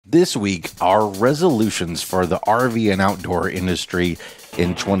This week, our resolutions for the RV and outdoor industry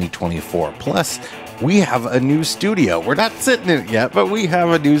in 2024. Plus, we have a new studio. We're not sitting in it yet, but we have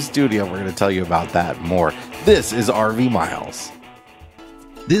a new studio. We're going to tell you about that more. This is RV Miles.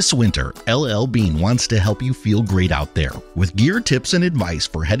 This winter, LL Bean wants to help you feel great out there with gear tips and advice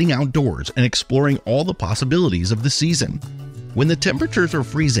for heading outdoors and exploring all the possibilities of the season. When the temperatures are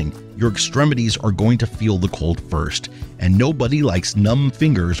freezing, your extremities are going to feel the cold first, and nobody likes numb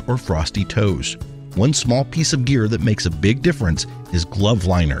fingers or frosty toes. One small piece of gear that makes a big difference is glove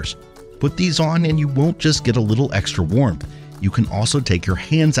liners. Put these on and you won't just get a little extra warmth. You can also take your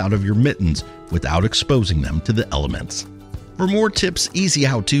hands out of your mittens without exposing them to the elements. For more tips, easy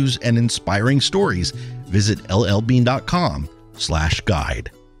how-tos, and inspiring stories, visit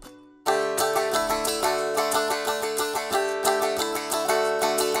llbean.com/guide.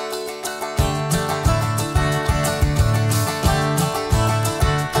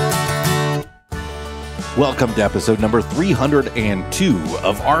 Welcome to episode number 302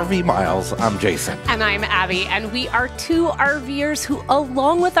 of RV Miles. I'm Jason. And I'm Abby, and we are two RVers who,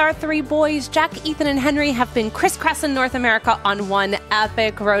 along with our three boys, Jack, Ethan, and Henry, have been crisscrossing North America on one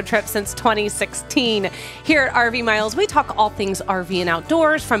epic road trip since 2016. Here at RV Miles, we talk all things RV and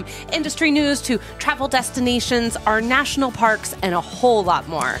outdoors, from industry news to travel destinations, our national parks, and a whole lot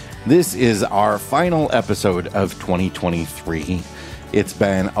more. This is our final episode of 2023. It's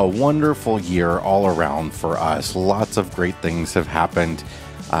been a wonderful year all around for us. Lots of great things have happened.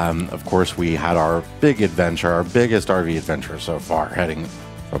 Of course, we had our big adventure, our biggest RV adventure so far, heading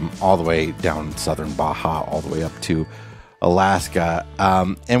from all the way down southern Baja, all the way up to Alaska.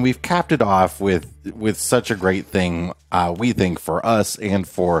 And we've capped it off with such a great thing, we think, for us and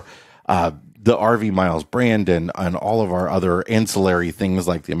for the RV Miles brand and all of our other ancillary things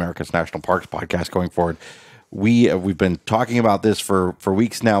like the America's National Parks podcast going forward. We've been talking about this for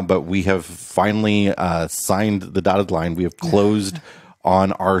weeks now, but we have finally signed the dotted line. We have closed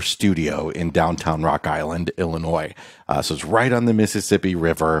on our studio in downtown Rock Island, Illinois. So it's right on the Mississippi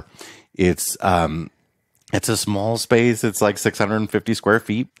River. It's a small space. It's like 650 square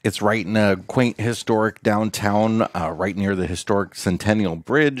feet. It's right in a quaint historic downtown, right near the historic Centennial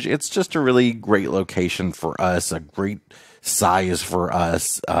Bridge. It's just a really great location for us, a great size for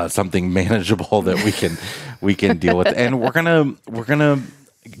us, something manageable that we can deal with. And we're gonna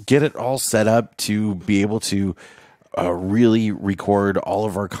get it all set up to be able to really record all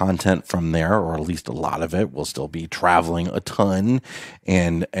of our content from there, or at least a lot of it. We'll still be traveling a ton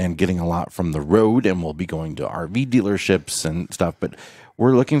and getting a lot from the road, and we'll be going to RV dealerships and stuff. But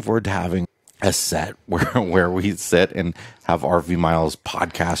we're looking forward to having a set where we sit and have RV Miles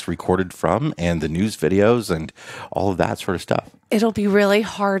podcast recorded from, and the news videos and all of that sort of stuff. It'll be really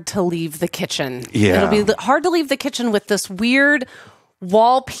hard to leave the kitchen. Yeah. It'll be hard to leave the kitchen with this weird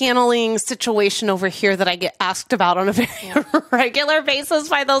wall paneling situation over here that I get asked about on a very regular basis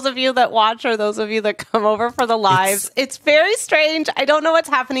by those of you that watch or those of you that come over for the lives. It's very strange. I don't know what's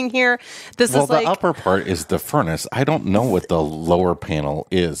happening here. The upper part is the furnace. I don't know what the lower panel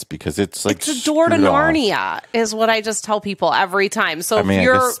is because it's like it's a door to Narnia is what I just tell people every time. So I mean,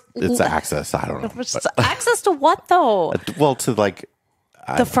 it's access. I don't know. Access to what though? Well, to like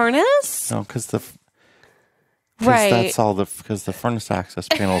the furnace? No, because right. That's all because the furnace access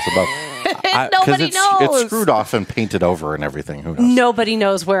panel is above. Nobody knows. It's screwed off and painted over and everything. Who knows? Nobody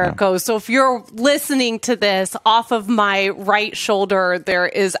knows where it goes. So if you're listening to this off of my right shoulder, there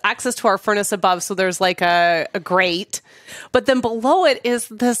is access to our furnace above. So there's like a grate, but then below it is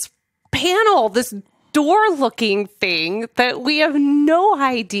this panel, this door-looking thing that we have no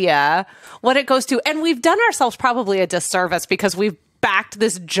idea what it goes to. And we've done ourselves probably a disservice because we've backed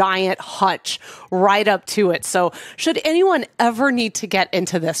this giant hutch right up to it. So should anyone ever need to get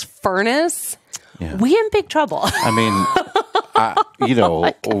into this furnace, we in big trouble. I mean,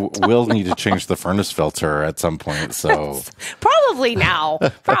 we'll need to change the furnace filter at some point. So probably now.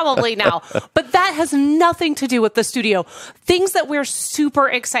 But that has nothing to do with the studio. Things that we're super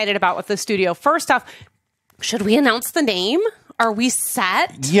excited about with the studio. First off, should we announce the name? Are we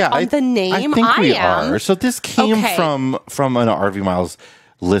set on the name? I think we are. So this came from an RV Miles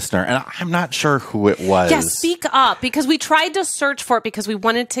listener, and I'm not sure who it was. Yeah, speak up, because we tried to search for it because we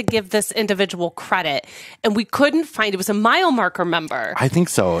wanted to give this individual credit, and we couldn't find it. It was a mile marker member. I think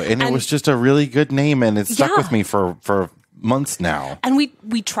so, and it was just a really good name, and it stuck with me for months now. And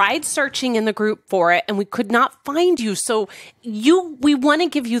we tried searching in the group for it, and we could not find you. So we want to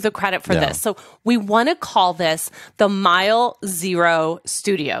give you the credit for this. So we want to call this the Mile Zero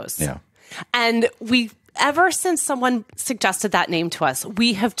Studios. Yeah. And ever since someone suggested that name to us,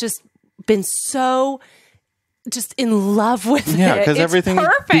 we have just been so just in love with it. Yeah, because everything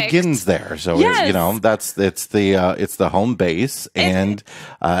perfect. begins there. So Yes. it's the home base, and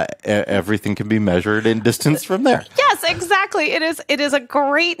everything can be measured in distance from there. Yes, exactly. It is a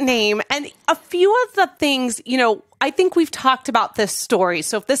great name, and a few of the things, I think we've talked about this story.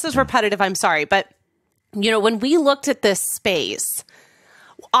 So if this is repetitive, I'm sorry, but when we looked at this space,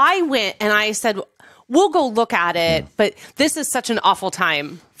 I went and I said, we'll go look at it, but this is such an awful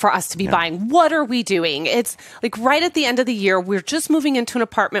time for us to be buying. What are we doing? It's like right at the end of the year, we're just moving into an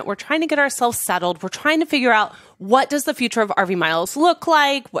apartment. We're trying to get ourselves settled. We're trying to figure out, what does the future of RV Miles look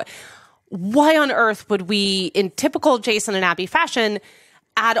like? Why on earth would we, in typical Jason and Abby fashion,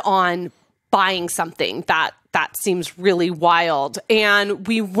 add on buying something that seems really wild? And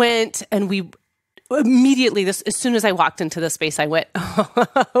we went and we immediately, as soon as I walked into the space, I went,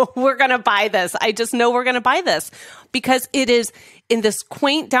 we're going to buy this. I just know we're going to buy this because it is in this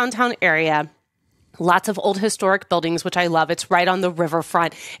quaint downtown area. Lots of old historic buildings, which I love. It's right on the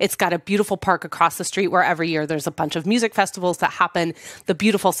riverfront. It's got a beautiful park across the street where every year there's a bunch of music festivals that happen. The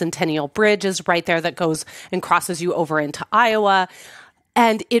beautiful Centennial Bridge is right there that goes and crosses you over into Iowa.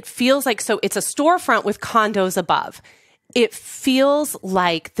 And it feels like, so it's a storefront with condos above. It feels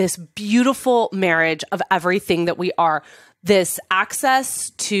like this beautiful marriage of everything that we are. This access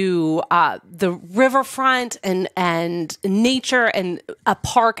to the riverfront and nature and a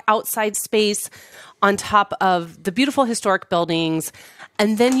park outside space on top of the beautiful historic buildings.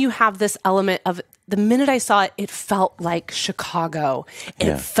 And then you have this element of, the minute I saw it, it felt like Chicago.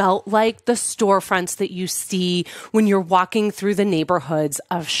 It felt like the storefronts that you see when you're walking through the neighborhoods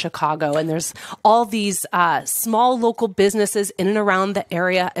of Chicago. And there's all these small local businesses in and around the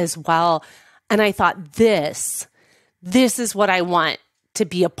area as well. And I thought, this is what I want to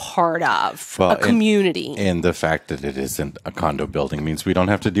be a part of, a community. And the fact that it isn't a condo building means we don't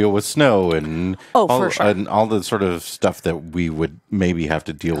have to deal with snow and and all the sort of stuff that we would maybe have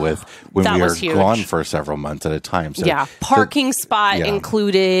to deal with when we are gone for several months at a time. So parking spot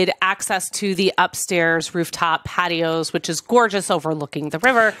included, access to the upstairs rooftop patios, which is gorgeous overlooking the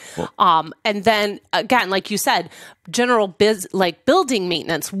river. And then again, like you said, general building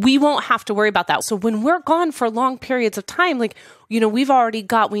maintenance, we won't have to worry about that. So when we're gone for long periods of time, we've already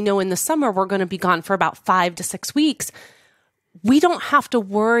we know in the summer we're going to be gone for about 5 to 6 weeks. We don't have to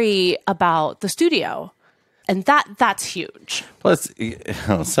worry about the studio. And that's huge. Plus,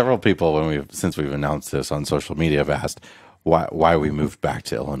 several people, since we've announced this on social media, have asked why we moved back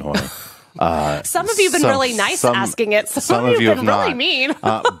to Illinois. Some of you have been really nice asking it. Some of you have been really mean.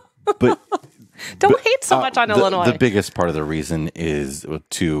 But don't hate so much on Illinois. The biggest part of the reason is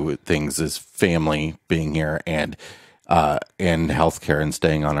two things: is family being here and healthcare and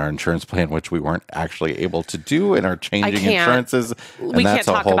staying on our insurance plan, which we weren't actually able to do, and are changing insurances. And we that's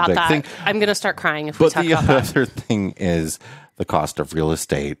can't talk about that. Thing. I'm going to start crying if we talk about that. But the other thing is the cost of real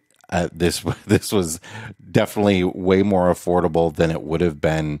estate. This was definitely way more affordable than it would have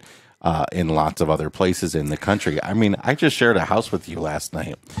been in lots of other places in the country. I mean, I just shared a house with you last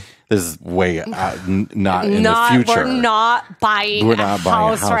night. This is way not in the future. We're not buying a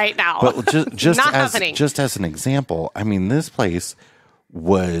house right now. But just not happening. Just as an example, I mean, this place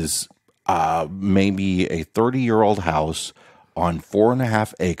was maybe a 30-year-old house on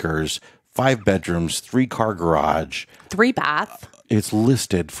 4.5 acres, 5 bedrooms, 3-car garage, 3 bath. It's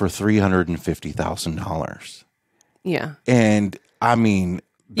listed for $350,000. Yeah, and I mean,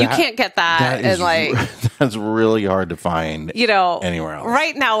 you can't get that that's really hard to find anywhere else.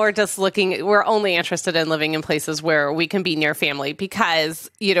 Right now we're just we're only interested in living in places where we can be near family because,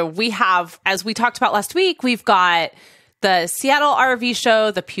 we have, as we talked about last week, we've got the Seattle RV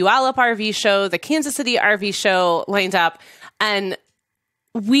show, the Puyallup RV show, the Kansas City RV show lined up. And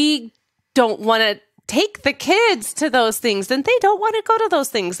we don't want to take the kids to those things, and they don't want to go to those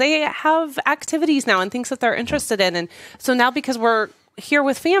things. They have activities now and things that they're interested in. And so now, because we're here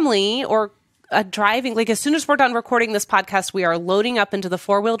with family or driving, as soon as we're done recording this podcast, we are loading up into the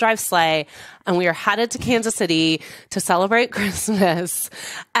 4-wheel drive sleigh and we are headed to Kansas City to celebrate Christmas.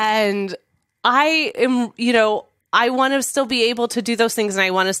 And I am, I want to still be able to do those things, and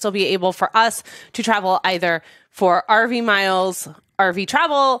I want to still be able for us to travel either for RV Miles, RV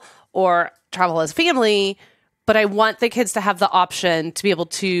travel, or travel as family. But I want the kids to have the option to be able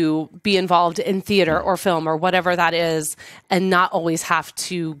to be involved in theater or film or whatever that is, and not always have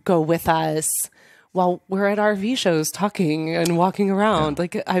to go with us while we're at RV shows talking and walking around.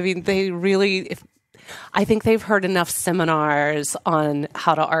 They really, I think they've heard enough seminars on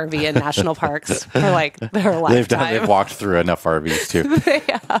how to RV in national parks for like their lifetime. They've walked through enough RVs too.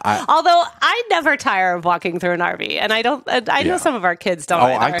 Yeah. Although I never tire of walking through an RV, and I don't. I know some of our kids don't.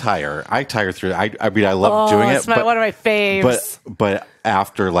 Either. I tire through. I mean, I love doing it. It's one of my faves. But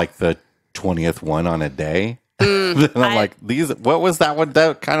after like the 20th one on a day. Then I'm like, what was that one?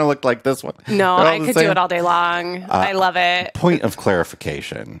 That kind of looked like this one. No, I could do it all day long. I love it. Point of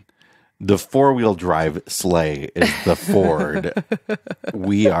clarification. The 4-wheel drive sleigh is the Ford.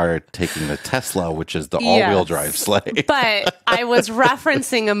 We are taking the Tesla, which is the all-wheel drive sleigh. But I was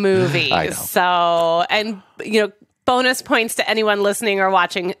referencing a movie. I know. So, and, bonus points to anyone listening or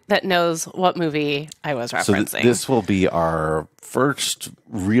watching that knows what movie I was referencing. So this will be our first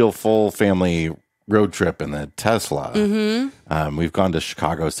real full family road trip in the Tesla. Mm-hmm. We've gone to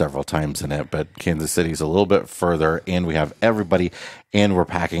Chicago several times in it, but Kansas City's a little bit further, and we have everybody, and we're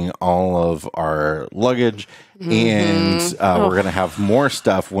packing all of our luggage, and we're going to have more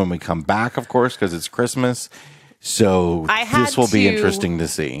stuff when we come back, of course, because it's Christmas. So this will be interesting to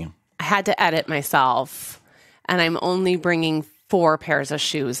see. I had to edit myself, and I'm only bringing 4 pairs of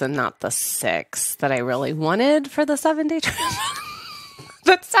shoes and not the 6 that I really wanted for the 7-day trip.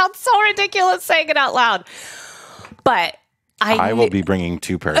 That sounds so ridiculous saying it out loud. But I will be bringing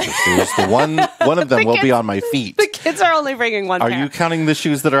 2 pairs of shoes. The one of them will be on my feet. The kids are only bringing 1 pair. Are you counting the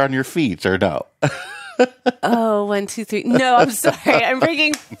shoes that are on your feet or no? Oh, 1, 2, 3. No, I'm sorry. I'm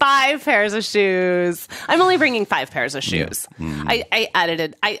bringing 5 pairs of shoes. I'm only bringing 5 pairs of shoes. Yeah. I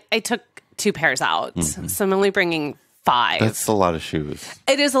edited. I took 2 pairs out. So I'm only bringing 5. That's a lot of shoes.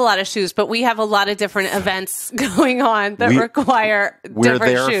 It is a lot of shoes, but we have a lot of different events going on that require different shoes.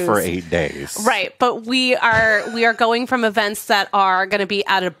 We're there for 8 days. Right, but we are going from events that are going to be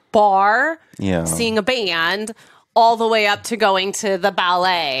at a bar, seeing a band, all the way up to going to the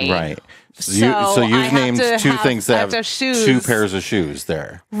ballet. Right. So you've named 2 things that have 2 pairs of shoes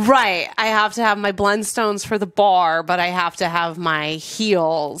there. Right. I have to have my Blundstones for the bar, but I have to have my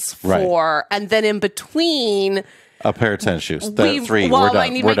heels for, and then in between... A pair of tennis shoes. 3. Well, we're done. I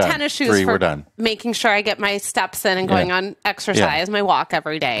need my tennis shoes 3, for we're done. Making sure I get my steps in and going on exercise, my walk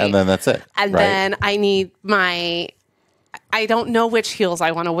every day. And then that's it. And then I need I don't know which heels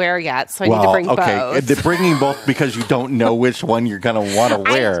I want to wear yet, so I need to bring both. They're bringing both because you don't know which one you're going to want to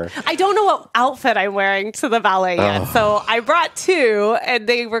wear. I don't know what outfit I'm wearing to the ballet yet, so I brought 2, and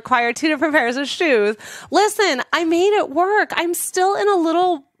they require 2 different pairs of shoes. Listen, I made it work. I'm still in a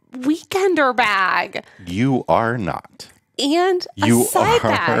little weekender bag. You are not. And a side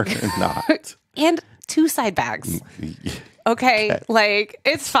bag. Not. And 2 side bags. Okay, like,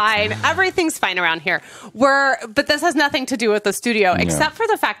 it's fine. Everything's fine around here. But this has nothing to do with the studio, except for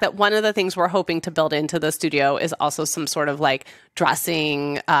the fact that one of the things we're hoping to build into the studio is also some sort of like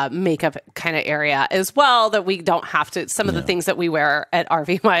dressing, makeup kind of area as well, that we don't have to, some of the things that we wear at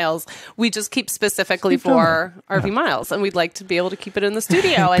RV Miles, we just keep specifically for RV Miles, and we'd like to be able to keep it in the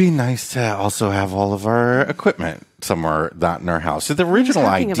studio. It'd be nice to also have all of our equipment somewhere not in our house. So the original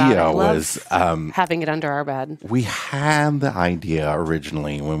idea was having it under our bed. We had the idea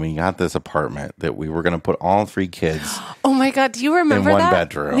originally when we got this apartment that we were going to put all 3 kids. Oh my God, do you remember in one that?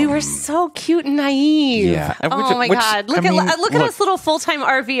 bedroom? We were so cute and naive. Yeah. Oh my God, look at us little full-time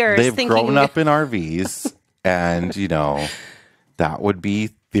RVers. They've grown up in RVs, and that would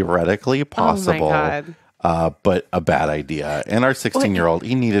be theoretically possible. Oh my God. But a bad idea. And our 16-year-old,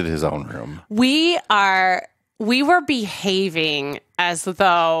 he needed his own room. We were behaving as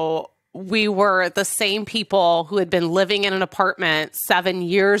though we were the same people who had been living in an apartment 7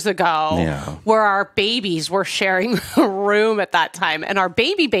 years ago, where our babies were sharing a room at that time. And our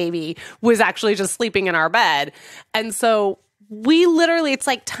baby was actually just sleeping in our bed. And so we literally, it's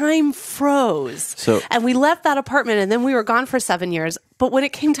like time froze. And we left that apartment, and then we were gone for 7 years. But when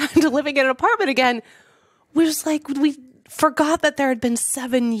it came time to living in an apartment again, we forgot that there had been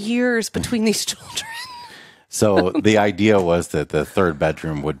 7 years between these children. So the idea was that the 3rd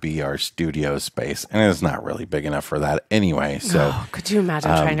bedroom would be our studio space, and it's not really big enough for that anyway. So could you imagine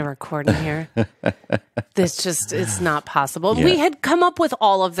trying to record in here? It's not possible. We had come up with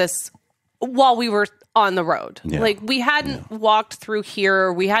all of this while we were on the road. Like, we hadn't walked through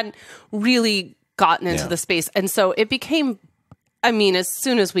here. We hadn't really gotten into the space. And so it became, as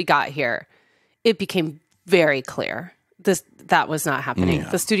soon as we got here, it became very clear that was not happening.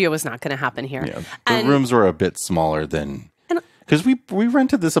 The studio was not going to happen here. The rooms were a bit smaller than, because we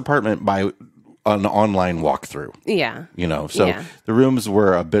rented this apartment by an online walkthrough. The rooms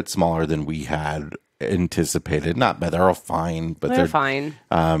were a bit smaller than we had anticipated. Not bad. They're all fine, but they're fine.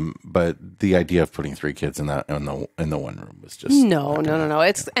 But the idea of putting 3 kids in the one room was just no.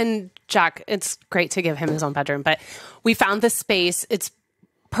 It's and Jack, it's great to give him his own bedroom, but we found this space. It's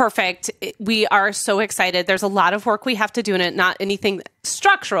perfect. We are so excited. There's a lot of work we have to do in it. Not anything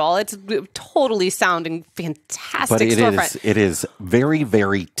structural. It's totally sound and fantastic. But it is very,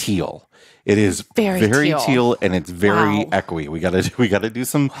 very teal. It is very teal, and it's very echoey. We gotta do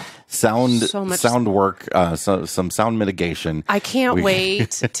some sound work, some sound mitigation. I can't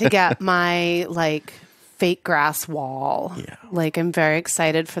wait to get my fake grass wall. Yeah. I'm very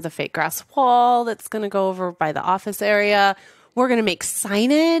excited for the fake grass wall that's going to go over by the office area. We're going to make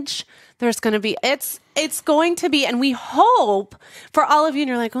signage. There's going to be, it's going to be, and we hope for all of you, and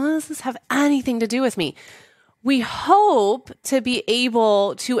you're like, well, does this have anything to do with me? We hope to be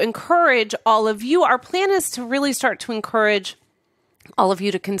able to encourage all of you. Our plan is to really start to encourage all of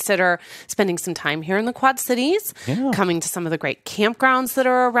you to consider spending some time here in the Quad Cities, coming to some of the great campgrounds that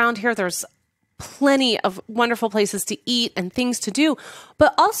are around here. There's plenty of wonderful places to eat and things to do,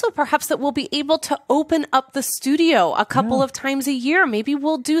 but also perhaps that we'll be able to open up the studio a couple of times a year. Maybe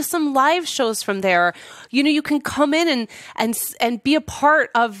we'll do some live shows from there. You can come in and be a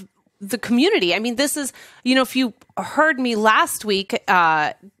part of the community. I mean, this is, if you heard me last week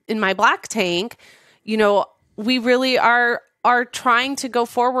in my black tank, we really are trying to go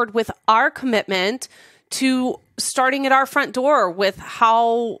forward with our commitment to starting at our front door with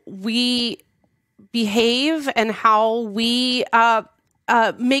how we behave and how we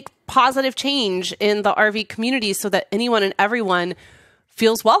make positive change in the RV community so that anyone and everyone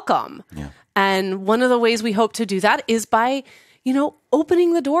feels welcome. Yeah. And one of the ways we hope to do that is by,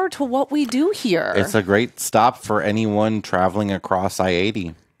 opening the door to what we do here. It's a great stop for anyone traveling across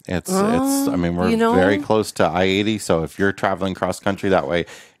I-80. We're very close to I-80, so if you're traveling cross country that way,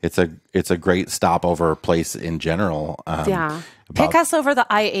 it's a great stopover place in general. Pick us over the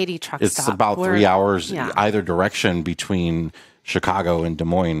I-80 truck stop. It's about 3 hours either direction between Chicago and Des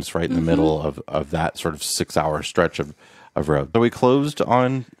Moines, right in the middle of that sort of 6-hour stretch of road. So we closed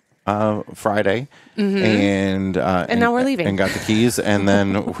on Friday, and now we're leaving, and got the keys, and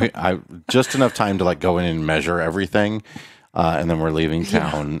then just enough time to go in and measure everything. And then we're leaving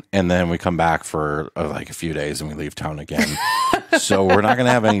town, and then we come back for a few days, and we leave town again. So we're not going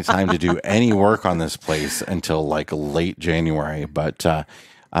to have any time to do any work on this place until late January. But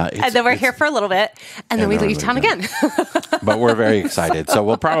and then we're here for a little bit, and then we leave town again. But we're very excited. So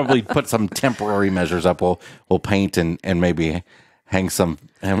we'll probably put some temporary measures up. We'll paint and maybe hang some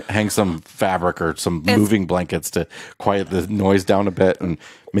fabric or some moving blankets to quiet the noise down a bit, and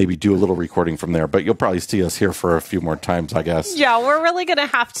maybe do a little recording from there. But you'll probably see us here for a few more times, I guess. Yeah, we're really going to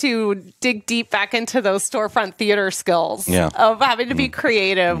have to dig deep back into those storefront theater skills of having to be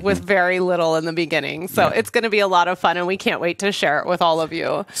creative with very little in the beginning. So it's going to be a lot of fun, and we can't wait to share it with all of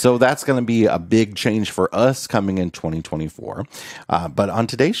you. So that's going to be a big change for us coming in 2024. But on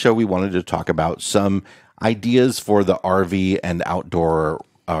today's show, we wanted to talk about some ideas for the RV and outdoor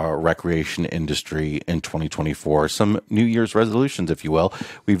recreation industry in 2024, some New Year's resolutions, if you will.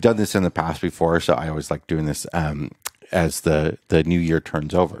 We've done this in the past before, so I always like doing this as the new year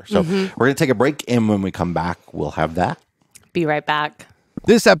turns over. So we're going to take a break, and when we come back, we'll have that. Be right back.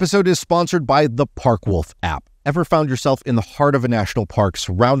 This episode is sponsored by the Park Wolf app. Ever found yourself in the heart of a national park,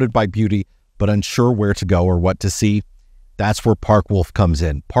 surrounded by beauty, but unsure where to go or what to see? That's where Park Wolf comes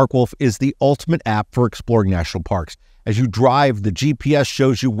in. Park Wolf is the ultimate app for exploring national parks. As you drive, the GPS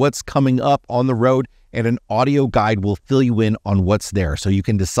shows you what's coming up on the road, and an audio guide will fill you in on what's there so you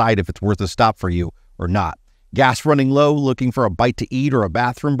can decide if it's worth a stop for you or not. Gas running low, looking for a bite to eat or a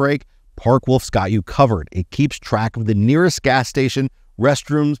bathroom break? Park Wolf's got you covered. It keeps track of the nearest gas station,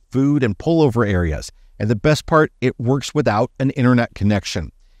 restrooms, food, and pullover areas. And the best part, it works without an internet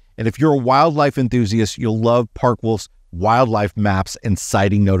connection. And if you're a wildlife enthusiast, you'll love Park Wolf's wildlife maps and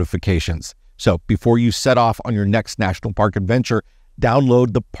sighting notifications. So before you set off on your next national park adventure,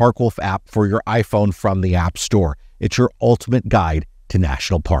 download the Park Wolf app for your iPhone from the App Store. It's your ultimate guide to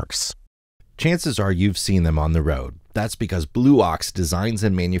national parks. Chances are you've seen them on the road. That's because Blue Ox designs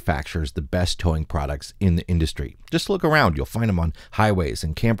and manufactures the best towing products in the industry. Just look around. You'll find them on highways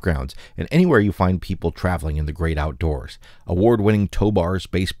and campgrounds and anywhere you find people traveling in the great outdoors. Award-winning tow bars,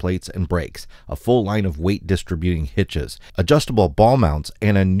 base plates, and brakes, a full line of weight-distributing hitches, adjustable ball mounts,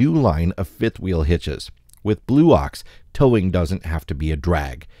 and a new line of fifth-wheel hitches. With Blue Ox, towing doesn't have to be a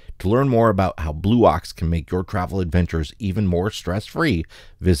drag. To learn more about how Blue Ox can make your travel adventures even more stress-free,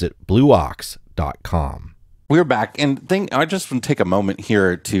 visit blueox.com. We're back, and I just want to take a moment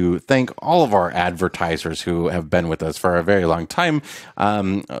here to thank all of our advertisers who have been with us for a very long time.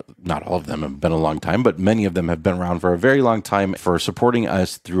 Not all of them have been a long time, but many of them have been around for a very long time for supporting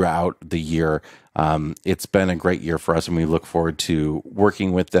us throughout the year. It's been a great year for us, and we look forward to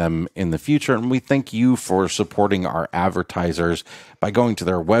working with them in the future. And we thank you for supporting our advertisers by going to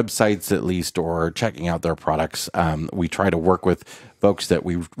their websites at least or checking out their products. We try to work with folks that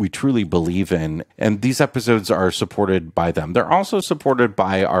we truly believe in, and these episodes are supported by them. They're also supported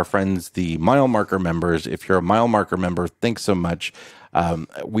by our friends, the Mile Marker members. If you're a Mile Marker member, thanks so much.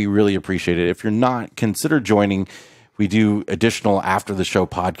 We really appreciate it. If you're not, consider joining. We do additional after the show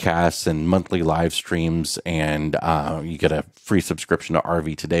podcasts and monthly live streams, and you get a free subscription to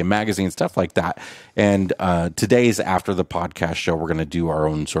RV Today magazine, stuff like that. And today's after the podcast show, we're going to do our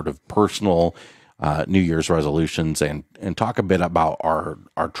own sort of personal New Year's resolutions and talk a bit about our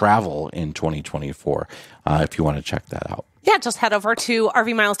travel in 2024, if you want to check that out. Yeah, just head over to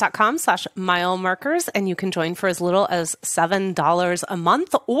rvmiles.com/mile markers, and you can join for as little as $7 a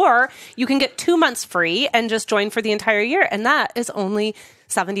month, or you can get 2 months free and just join for the entire year. And that is only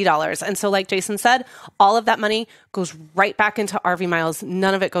 $70. And so like Jason said, all of that money goes right back into RV Miles.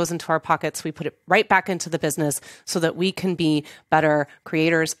 None of it goes into our pockets. We put it right back into the business so that we can be better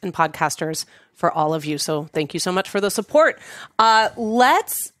creators and podcasters for all of you. So thank you so much for the support.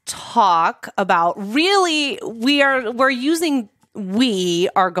 Let's talk about really, we are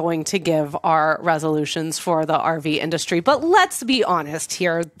going to give our resolutions for the RV industry, but let's be honest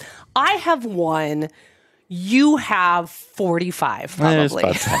here. I have one. You have 45, probably. There's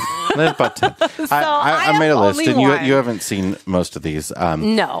about 10. So I made a list, and you haven't seen most of these.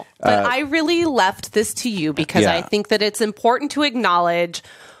 No, but I really left this to you because I think that it's important to acknowledge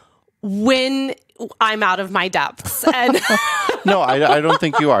when I'm out of my depths. And no, I don't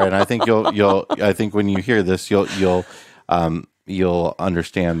think you are, and I think you'll. I think when you hear this, you'll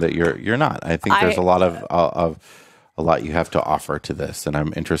understand that you're not. I think there's a lot of a lot you have to offer to this, and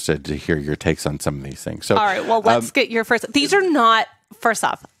I'm interested to hear your takes on some of these things. So, all right, well, let's get your first. These are not. First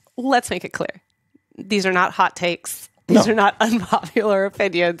off, let's make it clear: these are not hot takes. These are not unpopular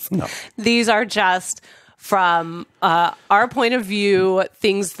opinions. No. These are just from our point of view,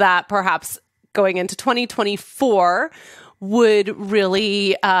 things that perhaps going into 2024 would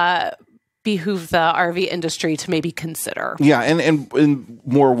really behoove the RV industry to maybe consider. Yeah, and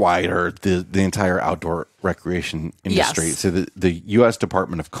more wider, the entire outdoor recreation industry. Yes. So the U.S.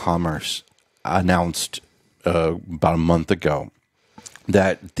 Department of Commerce announced about a month ago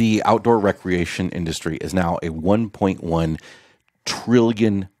that the outdoor recreation industry is now a $1.1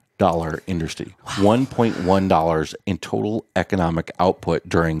 trillion industry. Wow. $1.1 in total economic output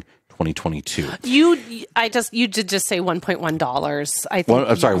during 2022. You did just say $1.1. I think.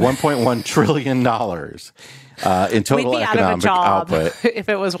 I'm sorry, $1.1 trillion in total economic output. If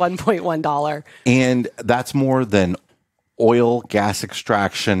it was $1.1. And that's more than oil, gas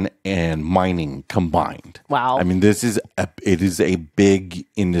extraction, and mining combined. Wow. I mean, it is a big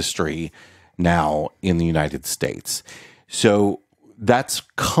industry now in the United States. So that's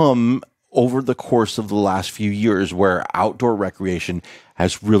come over the course of the last few years where outdoor recreation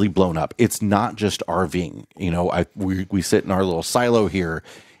has really blown up. It's not just RVing. You know, we sit in our little silo here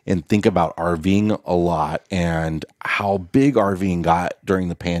and think about RVing a lot and how big RVing got during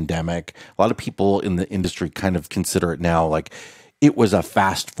the pandemic. A lot of people in the industry kind of consider it now like it was a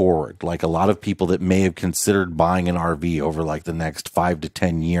fast forward. Like a lot of people that may have considered buying an RV over like the next 5 to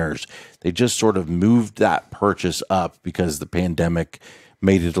 10 years, they just sort of moved that purchase up because the pandemic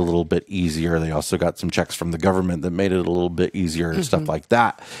made it a little bit easier. They also got some checks from the government that made it a little bit easier and stuff like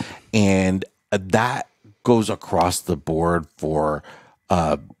that. And that goes across the board for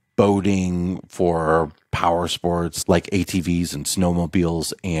boating, for power sports like ATVs and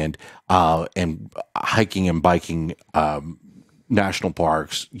snowmobiles, and hiking and biking, national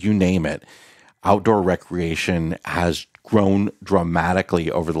parks, you name it. Outdoor recreation has grown dramatically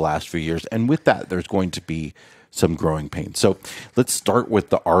over the last few years. And with that, there's going to be some growing pains. So let's start with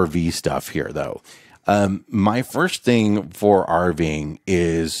the RV stuff here, though. My first thing for RVing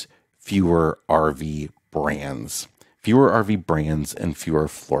is fewer RV brands. Fewer RV brands and fewer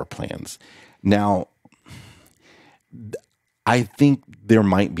floor plans. Now, I think there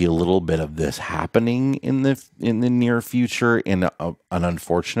might be a little bit of this happening in the near future in an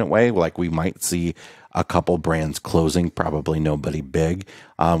unfortunate way. Like we might see a couple brands closing, probably nobody big.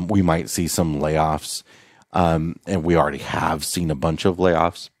 We might see some layoffs, and we already have seen a bunch of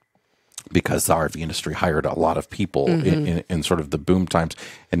layoffs because the RV industry hired a lot of people in sort of the boom times,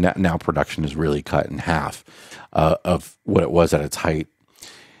 and now production is really cut in half of what it was at its height.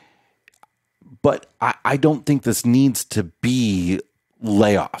 But I don't think this needs to be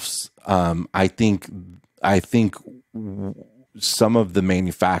layoffs. I think some of the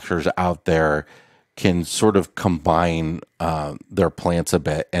manufacturers out there can sort of combine their plants a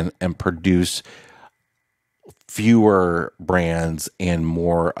bit and produce fewer brands and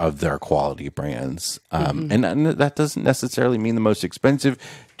more of their quality brands. And that doesn't necessarily mean the most expensive,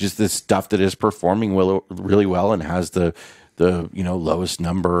 just the stuff that is performing really well and has the lowest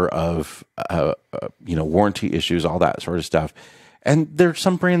number of warranty issues, all that sort of stuff. And there's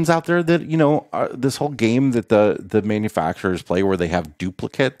some brands out there that this whole game that the manufacturers play where they have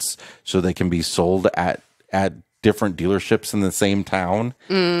duplicates so they can be sold at different dealerships in the same town,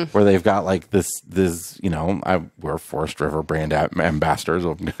 where they've got like this we're Forest River brand ambassadors.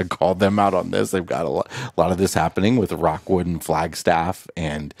 I'm going to call them out on this. They've got a lot of this happening with Rockwood and Flagstaff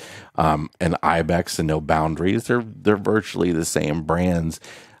and Ibex and No Boundaries. They're virtually the same brands.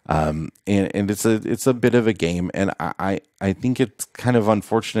 And it's a bit of a game, and I think it's kind of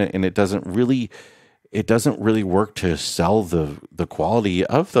unfortunate, and it doesn't really work to sell the quality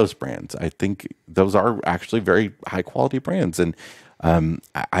of those brands. I think those are actually very high quality brands, and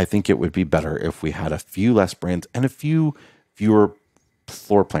I think it would be better if we had a few less brands and a few fewer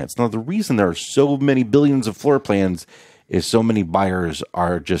floor plans. Now, the reason there are so many billions of floor plans is so many buyers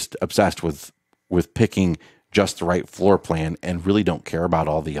are just obsessed with picking just the right floor plan and really don't care about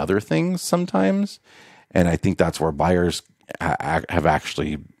all the other things sometimes. And I think that's where buyers have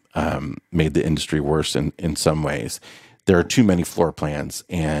actually made the industry worse in some ways. There are too many floor plans,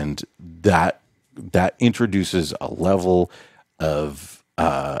 and that introduces a level of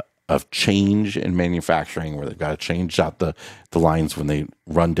change in manufacturing where they've got to change out the lines when they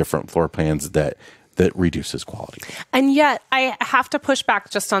run different floor plans that reduces quality. And yet I have to push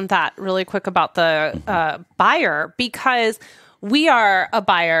back just on that really quick about the buyer, because we are a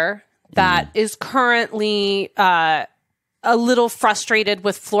buyer that is currently a little frustrated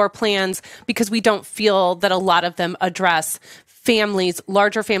with floor plans because we don't feel that a lot of them address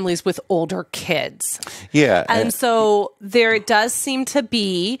larger families with older kids. Yeah. And so there does seem to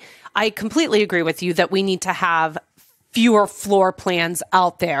be, I completely agree with you that we need to have fewer floor plans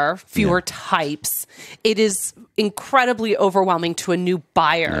out there, fewer types. It is incredibly overwhelming to a new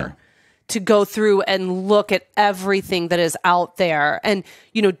buyer to go through and look at everything that is out there and,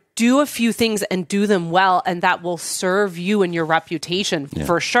 do a few things and do them well. And that will serve you and your reputation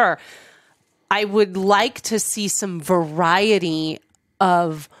for sure. I would like to see some variety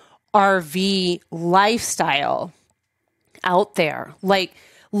of RV lifestyle out there. Like,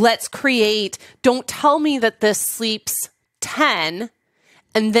 let's create, don't tell me that this sleeps 10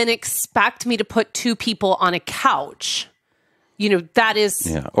 and then expect me to put 2 people on a couch. That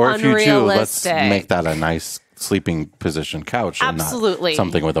is or if you do, let's unrealistic. make that a nice sleeping position couch and not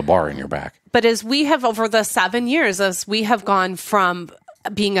something with a bar in your back. But as we have over the 7 years, as we have gone from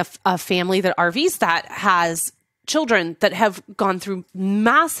being a family that RVs that has children that have gone through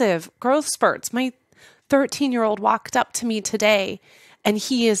massive growth spurts. My 13-year-old walked up to me today and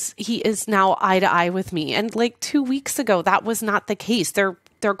he is now eye to eye with me. And like 2 weeks ago, that was not the case. They're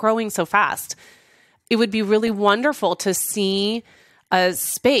growing so fast. It would be really wonderful to see a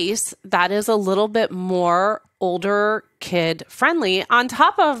space that is a little bit more older kid friendly on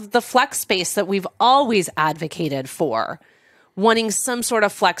top of the flex space that we've always advocated for, wanting some sort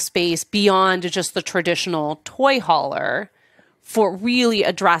of flex space beyond just the traditional toy hauler for really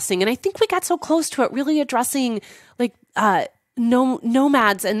addressing. And I think we got so close to it, really addressing like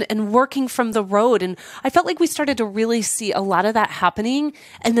nomads and working from the road. And I felt like we started to really see a lot of that happening.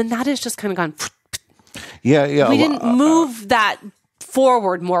 And then that has just kind of gone. Yeah. We didn't move that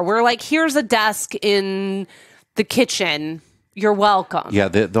forward more. We're like, here's a desk in the kitchen. You're welcome. Yeah,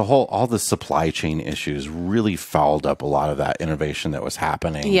 all the supply chain issues really fouled up a lot of that innovation that was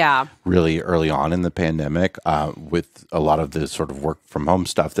happening. Yeah. Really early on in the pandemic, with a lot of the sort of work from home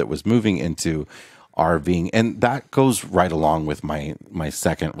stuff that was moving into RVing, and that goes right along with my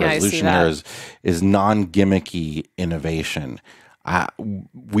second resolution here is non-gimmicky innovation.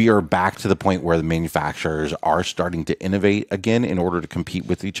 We are back to the point where the manufacturers are starting to innovate again in order to compete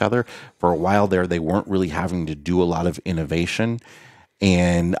with each other. For a while there, they weren't really having to do a lot of innovation.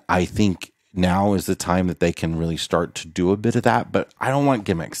 And I think now is the time that they can really start to do a bit of that. But I don't want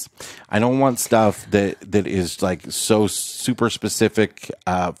gimmicks. I don't want stuff that is like so super specific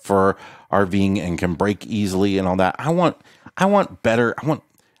for RVing and can break easily and all that. I want better.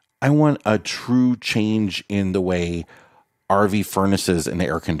 I want a true change in the way RV furnaces and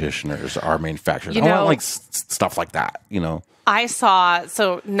air conditioners are manufactured. I want like stuff like that, I saw,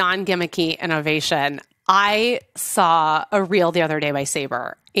 so non-gimmicky innovation. I saw a reel the other day by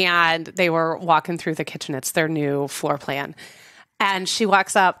Sabre, and they were walking through the kitchen. It's their new floor plan. And she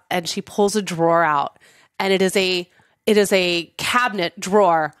walks up and she pulls a drawer out, and it is a cabinet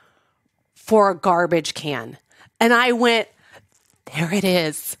drawer for a garbage can. And I went, there it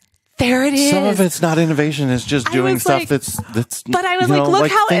is. There it is. Some of it's not innovation. It's just doing stuff that's. But I was like,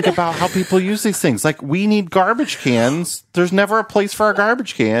 look how think about how people use these things. Like, we need garbage cans. There's never a place for a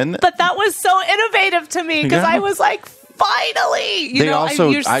garbage can. But that was so innovative to me because I was like, finally,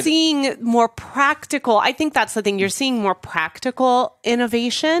 you're seeing more practical. I think that's the thing. You're seeing more practical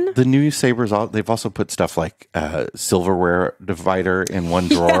innovation. The new Sabres, they've also put stuff like silverware divider in one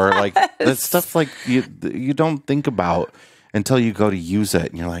drawer. Like, that's stuff like you don't think about until you go to use it,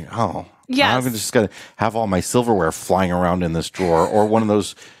 and you're like, oh, I'm just going to have all my silverware flying around in this drawer, or one of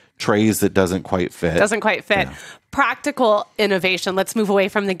those trays that doesn't quite fit. Yeah. Practical innovation. Let's move away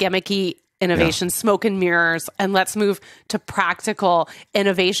from the gimmicky innovation, smoke and mirrors, and let's move to practical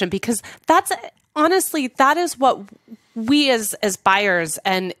innovation, because that is what we as buyers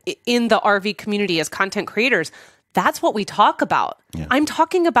and in the RV community as content creators, that's what we talk about. Yeah. I'm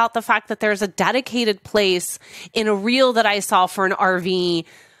talking about the fact that there's a dedicated place in a reel that I saw for an RV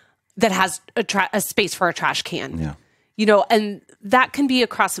that has a space for a trash can. Yeah. And that can be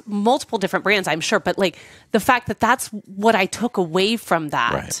across multiple different brands, I'm sure. But like the fact that that's what I took away from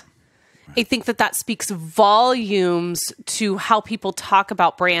that. Right. I think that speaks volumes to how people talk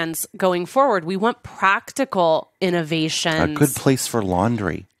about brands going forward. We want practical innovation. A good place for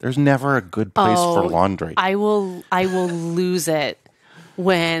laundry. There's never a good place for laundry. I will lose it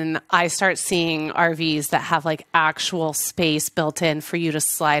when I start seeing RVs that have like actual space built in for you to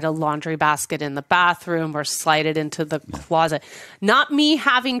slide a laundry basket in the bathroom or slide it into the closet. Not me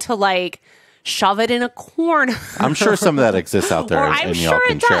having to like shove it in a corner. I'm sure some of that exists out there, and y'all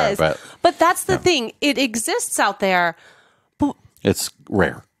can share it. But that's the thing; it exists out there. But it's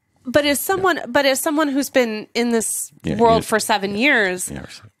rare. But as someone who's been in this world for 7 years,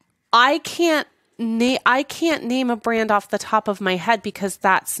 I can't name a brand off the top of my head because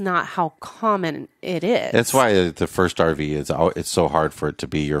that's not how common it is. That's why the first RV it's so hard for it to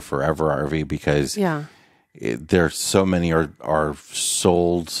be your forever RV, because there's so many are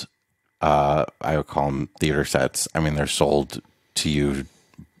sold. I would call them theater sets. I mean, they're sold to you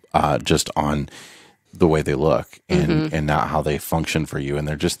just on the way they look and not how they function for you. And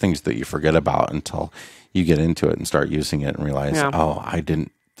they're just things that you forget about until you get into it and start using it and realize, I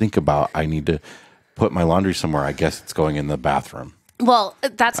didn't think about I need to put my laundry somewhere. I guess it's going in the bathroom. Well,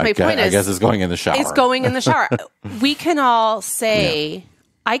 that's my point. I guess it's going in the shower. It's going in the shower. We can all say...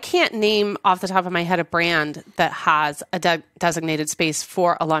 I can't name off the top of my head a brand that has a designated space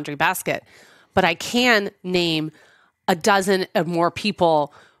for a laundry basket, but I can name a dozen or more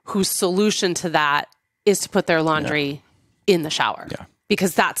people whose solution to that is to put their laundry in the shower,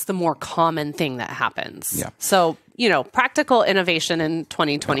 because that's the more common thing that happens. Yeah. So, practical innovation in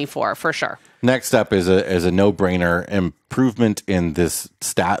 2024 for sure. Next up is a no-brainer improvement in this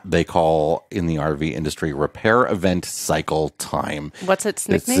stat they call in the RV industry repair event cycle time. What's its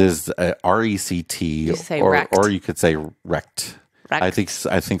nickname? This is RECT, or you could say RECT. I think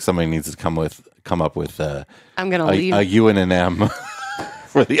somebody needs to come up with a U and an M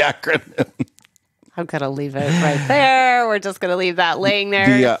for the acronym. I'm going to leave it right there. We're just going to leave that laying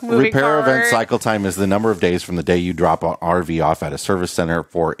there. The repair event cycle time is the number of days from the day you drop an RV off at a service center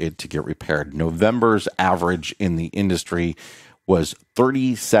for it to get repaired. November's average in the industry was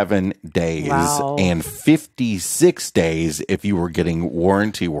 37 days and 56 days if you were getting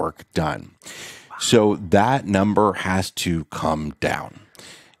warranty work done. Wow. So that number has to come down.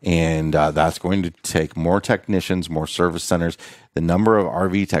 And that's going to take more technicians, more service centers. The number of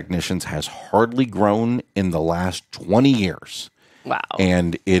RV technicians has hardly grown in the last 20 years. Wow.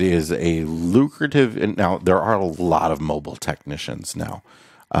 And it is a lucrative, and now there are a lot of mobile technicians now.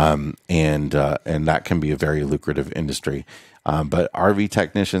 And that can be a very lucrative industry. But RV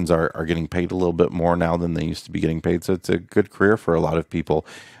technicians are getting paid a little bit more now than they used to be getting paid. So it's a good career for a lot of people.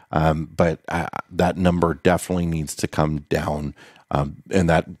 But that number definitely needs to come down. And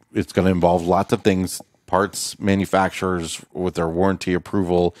that it's going to involve lots of things, parts manufacturers with their warranty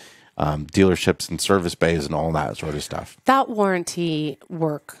approval, dealerships and service bays and all that sort of stuff. That warranty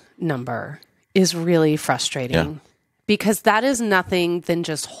work number is really frustrating because that is nothing than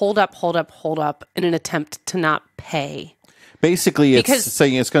just hold up in an attempt to not pay. Basically, it's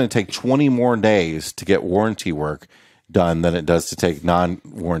saying it's going to take 20 more days to get warranty work done than it does to take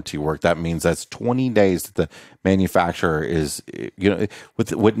non-warranty work. That means that's 20 days that the manufacturer is,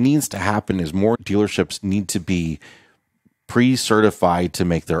 what needs to happen is more dealerships need to be pre-certified to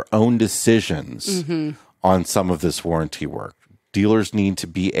make their own decisions on some of this warranty work. Dealers need to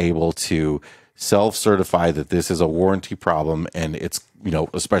be able to self-certify that this is a warranty problem, and it's,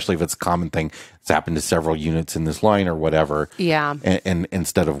 especially if it's a common thing, it's happened to several units in this line or whatever. Yeah. And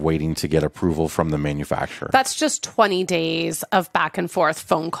instead of waiting to get approval from the manufacturer. That's just 20 days of back and forth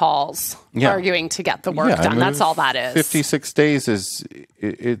phone calls arguing to get the work done. That's all that is. 56 days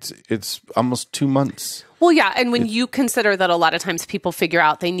it's almost 2 months. Well, yeah. And when you consider that a lot of times people figure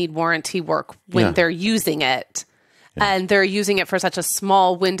out they need warranty work when they're using it, and they're using it for such a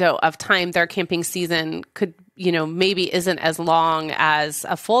small window of time, their camping season could, maybe isn't as long as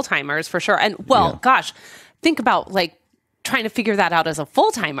a full-timer's for sure. And gosh, think about trying to figure that out as a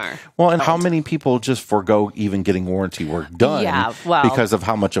full-timer. Well, and how many people just forego even getting warranty work done because of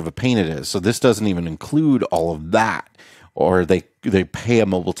how much of a pain it is. So this doesn't even include all of that. Or they pay a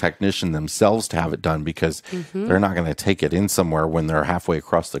mobile technician themselves to have it done because they're not going to take it in somewhere when they're halfway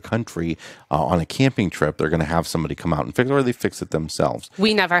across the country on a camping trip. They're going to have somebody come out and fix it, or they fix it themselves.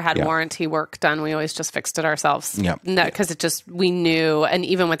 We never had warranty work done. We always just fixed it ourselves. Yeah. No, because we knew, and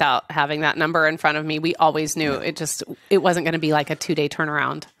even without having that number in front of me, we always knew it wasn't going to be like a 2-day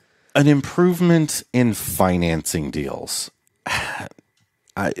turnaround. An improvement in financing deals.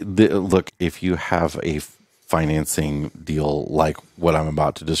 Look, if you have a financing deal like what I'm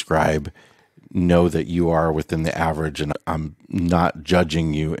about to describe, know that you are within the average, and I'm not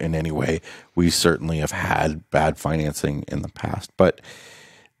judging you in any way. We certainly have had bad financing in the past, but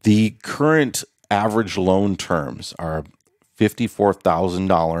the current average loan terms are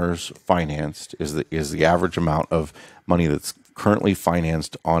 $54,000 financed is the average amount of money that's currently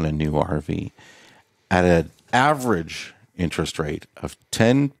financed on a new RV at an average interest rate of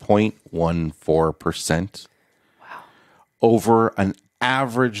 10.14%. Over an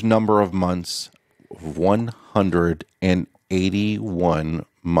average number of months, 181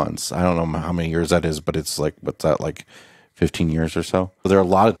 months. I don't know how many years that is, but it's what's that, 15 years or so? There are a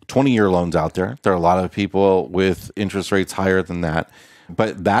lot of 20-year loans out there. There are a lot of people with interest rates higher than that.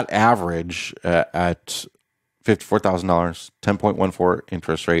 But that average at $54,000, 10.14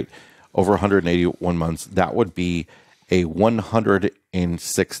 interest rate, over 181 months, that would be a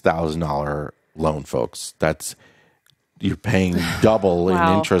 $106,000 loan, folks. You're paying double in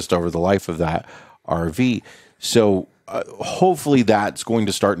interest over the life of that RV. So hopefully that's going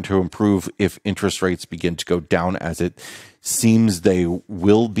to start to improve if interest rates begin to go down, as it seems they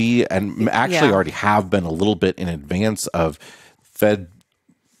will be, and actually already have been a little bit in advance of Fed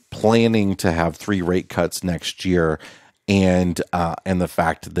planning to have 3 rate cuts next year. And the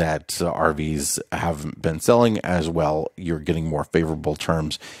fact that RVs haven't been selling as well, you're getting more favorable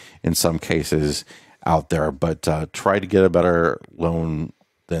terms in some cases out there, but try to get a better loan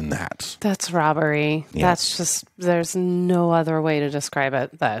than that. That's robbery. Yeah. That's just, there's no other way to describe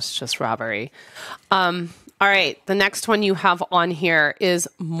it. That's just robbery. All right. The next one you have on here is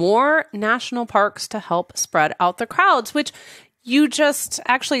more national parks to help spread out the crowds, which you just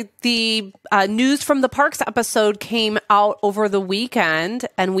actually, the news from the parks episode came out over the weekend,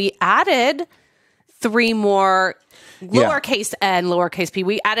 and we added 3 more lowercase n, lowercase p.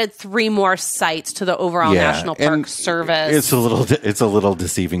 We added 3 more sites to the overall National Park Service. It's a little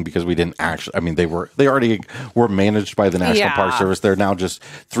deceiving because we didn't actually. I mean, they already were managed by the National Park Service. They're now just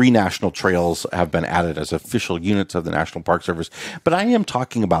 3 national trails have been added as official units of the National Park Service. But I am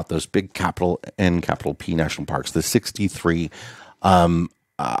talking about those big capital N, capital P national parks, the 63. And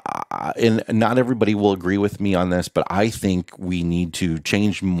not everybody will agree with me on this, but I think we need to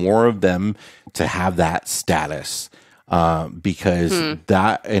change more of them to have that status. Because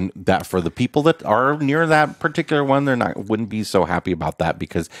that for the people that are near that particular one, wouldn't be so happy about that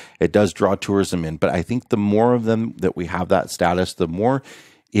because it does draw tourism in. But I think the more of them that we have that status, the more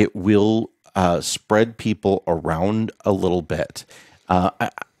it will spread people around a little bit.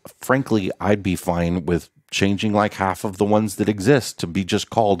 Frankly, I'd be fine with changing half of the ones that exist to be just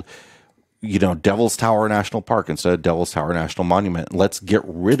called, Devil's Tower National Park instead of Devil's Tower National Monument. Let's get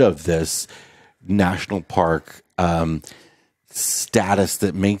rid of this national park status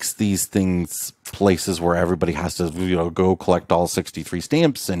that makes these things places where everybody has to go collect all 63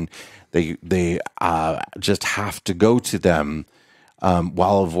 stamps, and they just have to go to them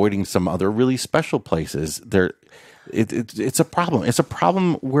while avoiding some other really special places. It's a problem. It's a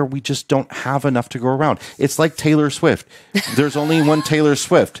problem where we just don't have enough to go around. It's like Taylor Swift. There's only one Taylor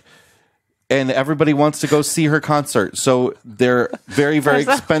Swift, and everybody wants to go see her concert. So they're very, very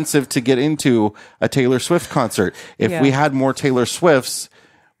expensive to get into a Taylor Swift concert. If we had more Taylor Swifts,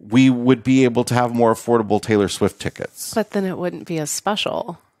 we would be able to have more affordable Taylor Swift tickets. But then it wouldn't be as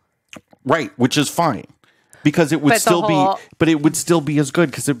special. Right, which is fine. because it would it would still be as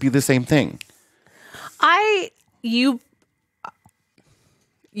good because it'd be the same thing. You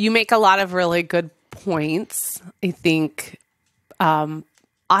make a lot of really good points. I think I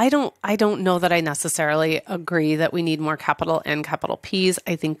don't know that I necessarily agree that we need more capital N, capital P's.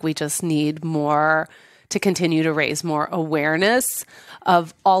 I think we just need more to continue to raise more awareness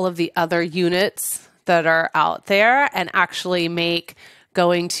of all of the other units that are out there and actually make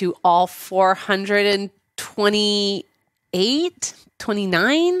going to all 428,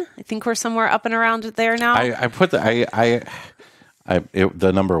 29. I think we're somewhere up and around there now.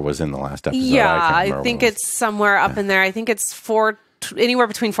 The number was in the last episode. Yeah, I think it's somewhere up in there. I think it's anywhere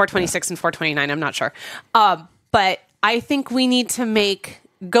between 426 and 429. I'm not sure. But I think we need to make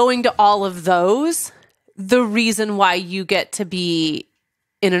going to all of those the reason why you get to be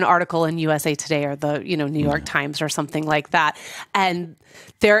in an article in USA Today or the New York Times or something like that. And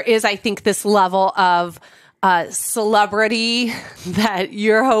there is, I think, this level of celebrity that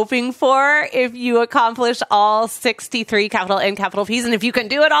you're hoping for if you accomplish all 63 capital N, capital P's. And if you can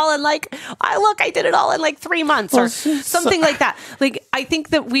do it all in I did it all in 3 months or something like that. I think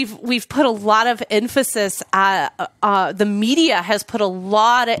that we've put a lot of emphasis, the media has put a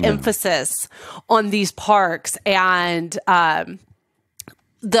lot of emphasis on these parks and,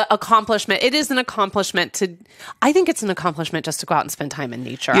 the accomplishment. It is an accomplishment I think it's an accomplishment just to go out and spend time in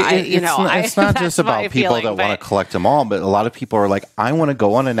nature. It's not just about people that want to collect them all, but a lot of people are like, I want to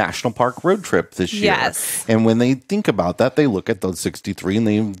go on a national park road trip this year. Yes. And when they think about that, they look at those 63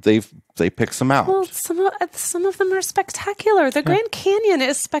 and they pick some out. Well, some of them are spectacular. The Grand Canyon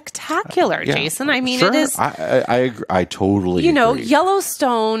is spectacular, Jason. I mean, sure. it is. I totally agree.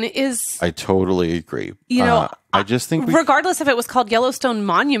 Yellowstone is. I totally agree. I just think regardless if it was called Yellowstone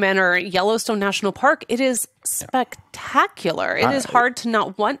Monument or Yellowstone National Park, it is spectacular. It is hard to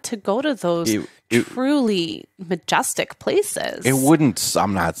not want to go to those truly majestic places. It wouldn't.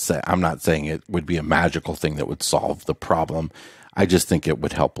 I'm not saying it would be a magical thing that would solve the problem. I just think it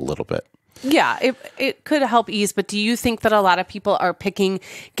would help a little bit. Yeah, it could help ease, but do you think that a lot of people are picking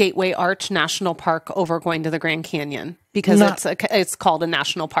Gateway Arch National Park over going to the Grand Canyon because it's called a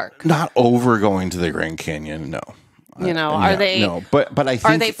national park? Not over going to the Grand Canyon, no. Are they? No, but I think.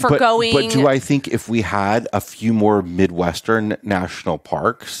 Are they forgoing? But do I think if we had a few more Midwestern national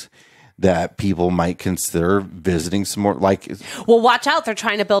parks, that people might consider visiting some more? Well, watch out. They're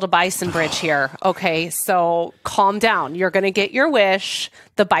trying to build a bison bridge here. Okay, so calm down. You're going to get your wish.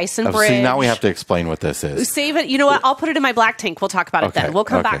 The bison bridge. See, now we have to explain what this is. Save it. You know what? I'll put it in my black tank. We'll talk about it then. We'll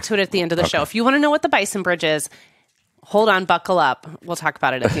come back to it at the end of the show. If you want to know what the bison bridge is, hold on, buckle up. We'll talk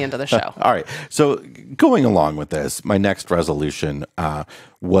about it at the end of the show. All right. So going along with this, my next resolution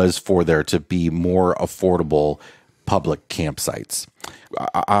was for there to be more affordable public campsites.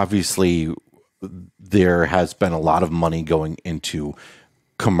 Obviously, there has been a lot of money going into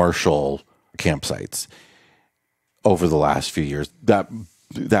commercial campsites over the last few years. That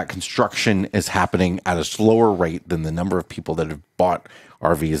construction is happening at a slower rate than the number of people that have bought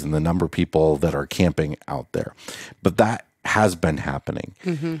RVs and the number of people that are camping out there. But that has been happening.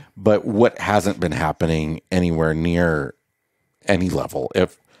 Mm-hmm. But what hasn't been happening anywhere near any level,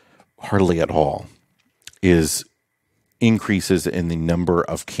 if hardly at all, is increases in the number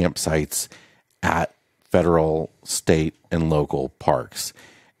of campsites at federal, state, and local parks.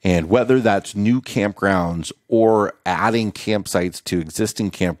 And whether that's new campgrounds or adding campsites to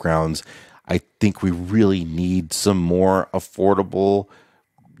existing campgrounds, I think we really need some more affordable,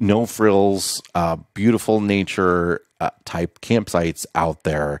 no frills, beautiful nature type campsites out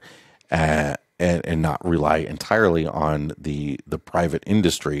there, and not rely entirely on the private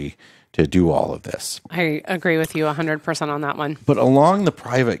industry to do all of this. I agree with you 100% on that one. But along the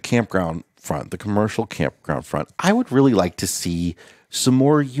private campground front, the commercial campground front, I would really like to see some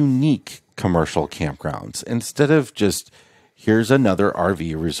more unique commercial campgrounds instead of just here's another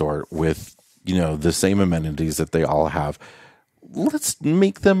RV resort with, the same amenities that they all have. Let's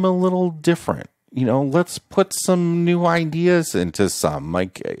make them a little different. Let's put some new ideas into some. I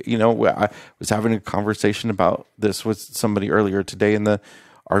was having a conversation about this with somebody earlier today in the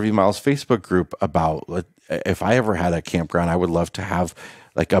RV Miles Facebook group about if I ever had a campground, I would love to have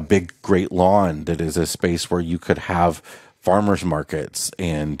a big, great lawn that is a space where you could have farmers markets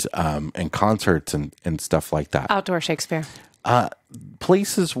and concerts and stuff like that. Outdoor Shakespeare.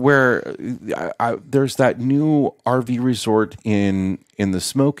 Places where there's that new RV resort in the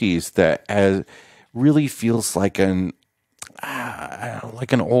Smokies that really feels like an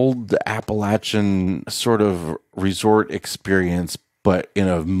old Appalachian sort of resort experience, but in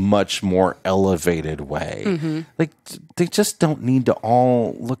a much more elevated way. Like, they just don't need to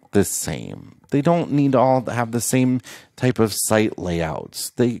all look the same. They don't need to all have the same type of site layouts.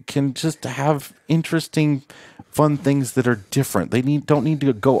 They can just have interesting, fun things that are different. They don't need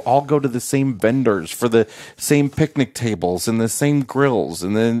to go to the same vendors for the same picnic tables and the same grills.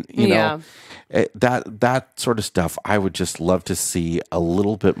 And then, you know, that sort of stuff, I would just love to see a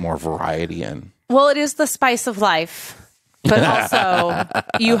little bit more variety in. Well, it is the spice of life. But also,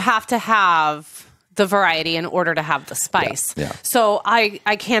 you have to have the variety in order to have the spice. Yeah. So I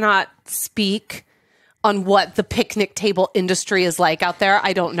cannot speak on what the picnic table industry is like out there.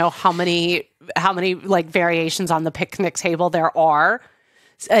 I don't know how many like variations on the picnic table there are.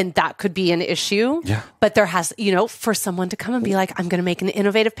 And that could be an issue. Yeah. But there has, you know, for someone to come and be like, I'm going to make an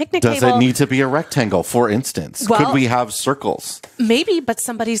innovative picnic table. Does it need to be a rectangle, for instance? Well, could we have circles? Maybe, but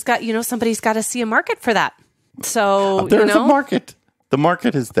somebody's got to see a market for that. So there's a market. The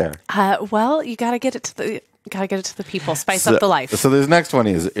market is there. Well, you got to get it to the people. Spice up the life. So this next one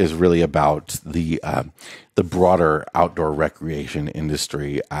is really about the broader outdoor recreation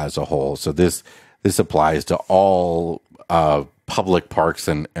industry as a whole. So this applies to all public parks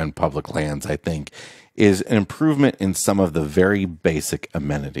and public lands. I think is an improvement in some of the very basic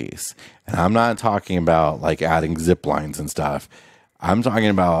amenities. And I'm not talking about like adding zip lines and stuff. I'm talking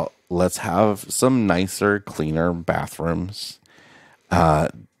about let's have some nicer, cleaner bathrooms.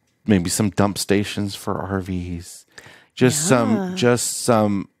 Maybe some dump stations for RVs. Just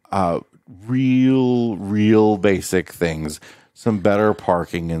some real basic things. Some better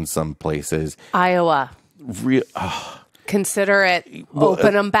parking in some places. Iowa. Consider it.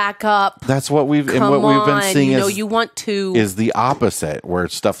 Open them back up. That's what we've been seeing. You want to is the opposite, where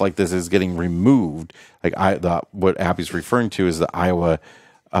stuff like this is getting removed. Like what Abby's referring to is the Iowa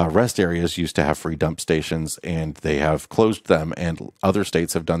rest areas used to have free dump stations, and they have closed them. And other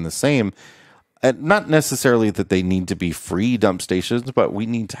states have done the same. And not necessarily that they need to be free dump stations, but we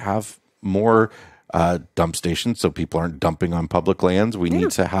need to have more dump stations so people aren't dumping on public lands. We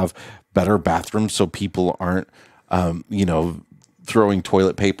need to have better bathrooms so people aren't throwing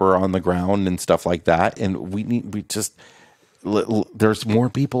toilet paper on the ground and stuff like that. And there's more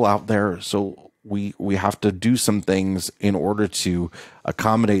people out there. So we have to do some things in order to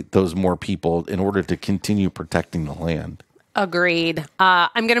accommodate those more people in order to continue protecting the land. Agreed.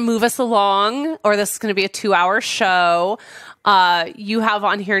 I'm going to move us along, or this is going to be a 2-hour show. You have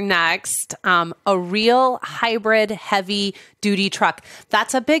on here next a real hybrid heavy duty truck.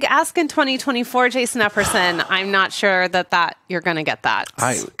 That's a big ask in 2024, Jason Epperson. I'm not sure that you're going to get that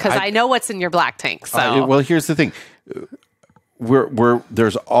because I know what's in your black tank. So well, here's the thing.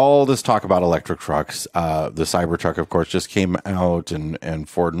 There's all this talk about electric trucks. The Cybertruck, of course, just came out, and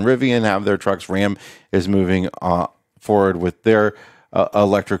Ford and Rivian have their trucks. Ram is moving forward with their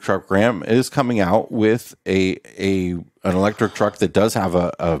electric truck. Ram is coming out with an electric truck that does have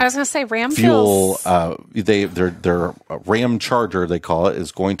a I was going to say Ram fuel. Their Ram Charger, they call it,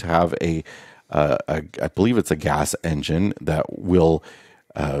 is going to have I believe it's a gas engine that will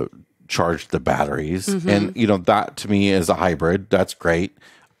charge the batteries. And that to me is a hybrid. That's great.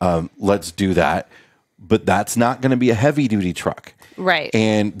 Let's do that. But that's not going to be a heavy duty truck, right?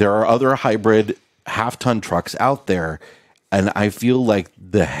 And there are other hybrid half-ton trucks out there, and I feel like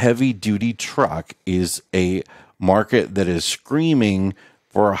the heavy-duty truck is a market that is screaming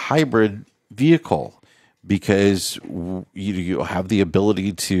for a hybrid vehicle because you have the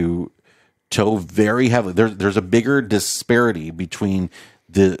ability to tow very heavily. There's a bigger disparity between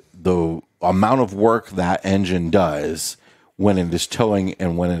the amount of work that engine does when it is towing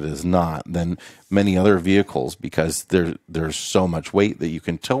and when it is not than many other vehicles, because there's so much weight that you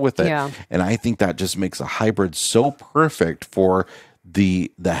can tow with it. Yeah. And I think that just makes a hybrid so perfect for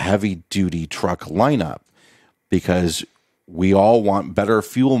the heavy duty truck lineup, because we all want better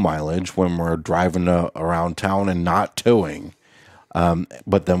fuel mileage when we're driving around town and not towing.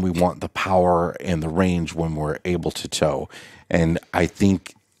 But then we want the power and the range when we're able to tow. And I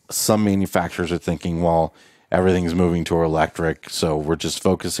think some manufacturers are thinking, well, everything's moving to electric, so we're just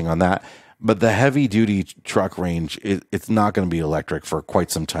focusing on that. But the heavy-duty truck range, it's not going to be electric for quite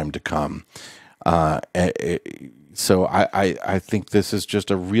some time to come. So I think this is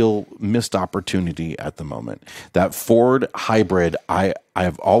just a real missed opportunity at the moment. That Ford hybrid,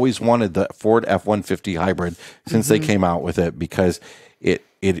 I've always wanted the Ford F-150 hybrid since they came out with it, because it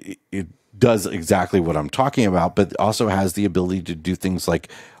does exactly what I'm talking about, but also has the ability to do things like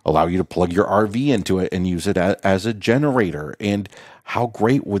allow you to plug your RV into it and use it as a generator. And how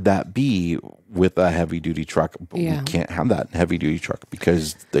great would that be with a heavy duty truck? But we can't have that heavy duty truck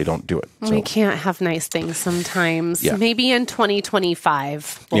because they don't do it. So. We can't have nice things sometimes. Yeah. Maybe in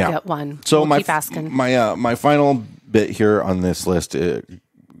 2025 we'll get one. So we'll keep asking. My final bit here on this list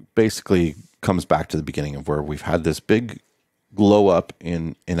basically comes back to the beginning of where we've had this big glow up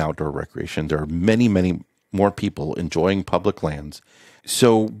in outdoor recreation. There are many, many more people enjoying public lands.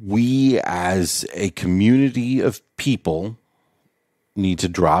 So we as a community of people need to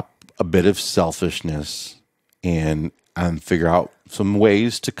drop a bit of selfishness and figure out some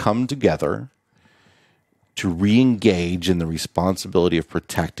ways to come together to re-engage in the responsibility of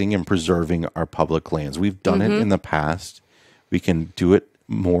protecting and preserving our public lands. We've done it in the past. We can do it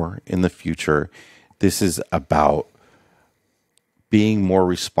more in the future. This is about being more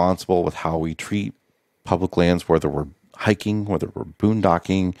responsible with how we treat public lands, whether we're hiking, whether we're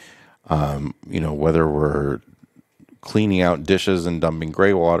boondocking, whether we're cleaning out dishes and dumping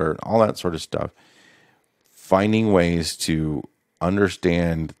gray water, all that sort of stuff. Finding ways to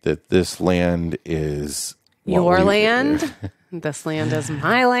understand that this land is your land. This land is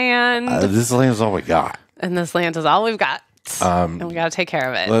my land. This land is all we got. And this land is all we've got. And we got to take care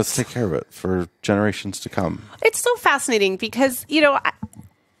of it. Let's take care of it for generations to come. It's so fascinating because, in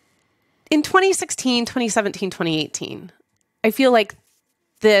 2016, 2017, 2018, I feel like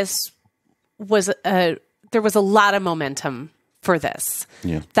there was a lot of momentum for this.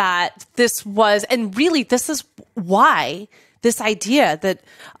 Yeah. That this was, and really this is why this idea that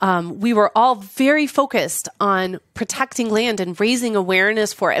we were all very focused on protecting land and raising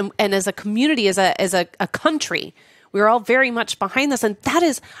awareness for it. And as a community, as a country, we were all very much behind this. And that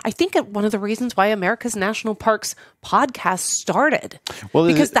is, I think, one of the reasons why America's National Parks podcast started. Well,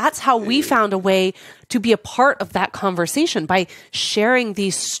 because that's how we found a way to be a part of that conversation, by sharing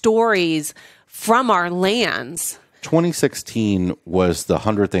these stories from our lands. 2016 was the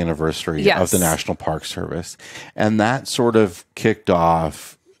 100th anniversary of the National Park Service. And that sort of kicked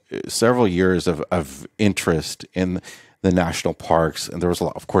off several years of interest in the national parks. And there was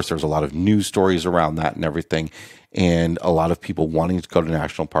a lot of news stories around that and everything. And a lot of people wanting to go to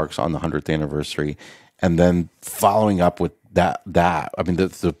national parks on the 100th anniversary. And then following up with that, I mean,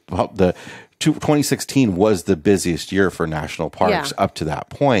 the 2016 was the busiest year for national parks up to that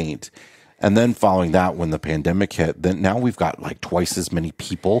point. And then following that, when the pandemic hit, then now we've got like twice as many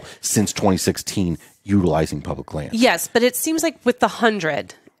people since 2016 utilizing public lands. Yes, but it seems like with the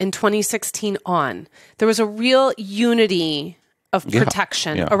 100 in 2016 on, there was a real unity of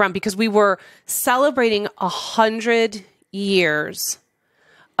protection around, because we were celebrating 100 years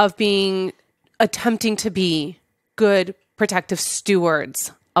of attempting to be good, protective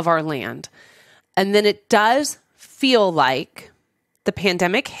stewards of our land. And then it does feel like the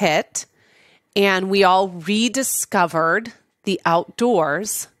pandemic hit, and we all rediscovered the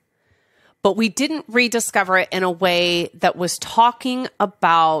outdoors, but we didn't rediscover it in a way that was talking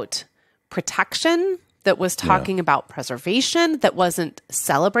about protection, that was talking about preservation, that wasn't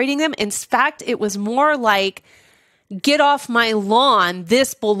celebrating them. In fact, it was more like, get off my lawn.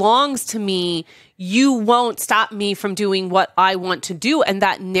 This belongs to me. You won't stop me from doing what I want to do. And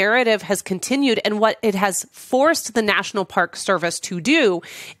that narrative has continued. And what it has forced the National Park Service to do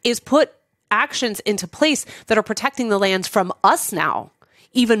is put actions into place that are protecting the lands from us now,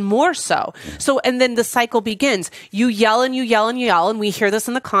 even more so. So, and then the cycle begins. You yell and you yell and you yell, and we hear this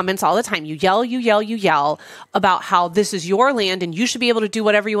in the comments all the time. You yell about how this is your land and you should be able to do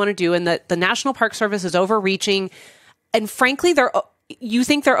whatever you want to do, and that the National Park Service is overreaching. And frankly, you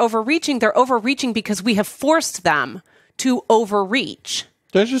think they're overreaching. They're overreaching because we have forced them to overreach.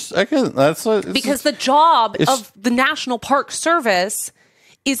 They're just, again, because the job of the National Park Service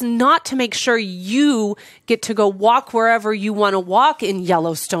is not to make sure you get to go walk wherever you want to walk in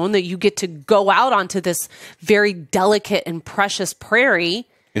Yellowstone, that you get to go out onto this very delicate and precious prairie.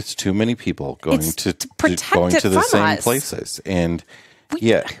 It's too many people going to the same places. And we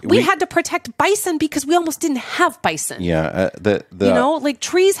had to protect bison because we almost didn't have bison. Yeah.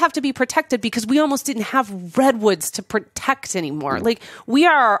 Trees have to be protected because we almost didn't have redwoods to protect anymore. Like, we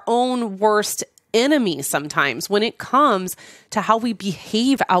are our own worst enemy sometimes when it comes to how we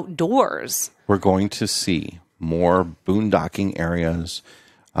behave outdoors. We're going to see more boondocking areas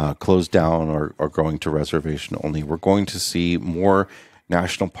closed down or going to reservation only. We're going to see more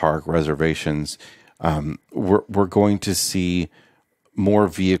national park reservations. We're going to see more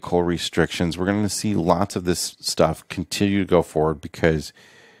vehicle restrictions. We're going to see lots of this stuff continue to go forward because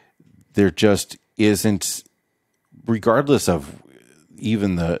there just isn't, regardless of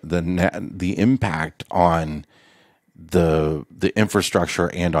even the impact on the infrastructure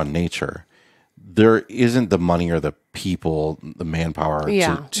and on nature, there isn't the money or the people, the manpower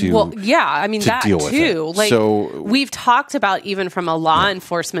to well, yeah, I mean, that deal with too. it. Like, so we've talked about, even from a law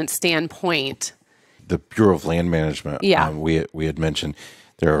enforcement standpoint, the Bureau of Land Management, we had mentioned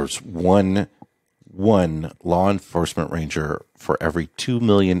there's one law enforcement ranger for every 2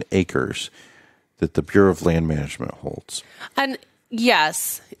 million acres that the Bureau of Land Management holds. And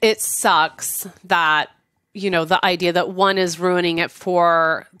yes, it sucks that, the idea that one is ruining it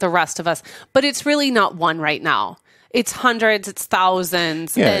for the rest of us, but it's really not one right now. It's hundreds, it's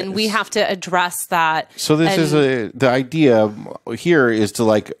thousands, and we have to address that. So this is the idea here is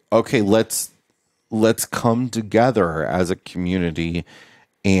to okay, let's come together as a community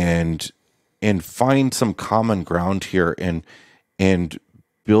and find some common ground here and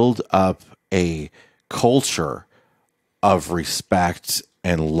build up a culture of respect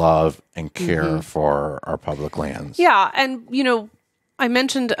and love and care for our public lands. Yeah. And, I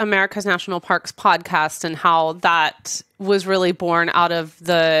mentioned America's National Parks podcast and how that was really born out of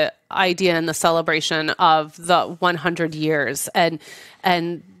the idea and the celebration of the 100 years. And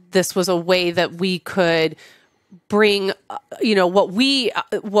this was a way that we could bring, what we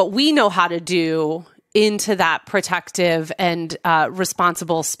know how to do into that protective and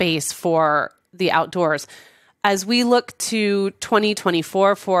responsible space for the outdoors. As we look to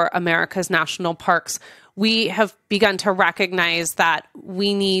 2024 for America's national parks, we have begun to recognize that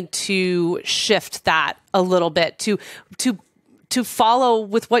we need to shift that a little bit to follow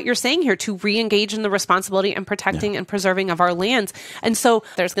with what you're saying here, to re-engage in the responsibility and protecting and preserving of our lands. And so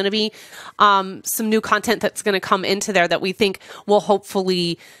there's going to be some new content that's going to come into there that we think will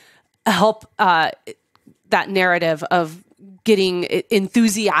hopefully help that narrative of getting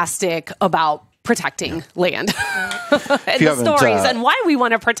enthusiastic about protecting land and the stories and why we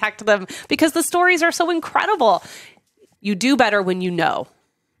want to protect them, because the stories are so incredible. You do better when you know,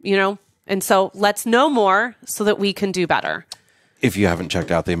 and so let's know more so that we can do better. If you haven't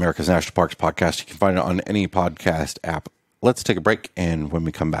checked out the America's National Parks podcast, you can find it on any podcast app. Let's take a break, and when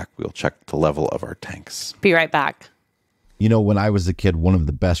we come back, we'll check the level of our tanks. Be right back. When I was a kid, one of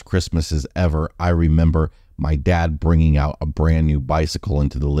the best Christmases ever, I remember my dad bringing out a brand new bicycle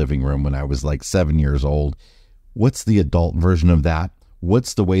into the living room when I was 7 years old. What's the adult version of that?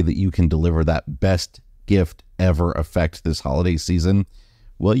 What's the way that you can deliver that best gift ever effect this holiday season?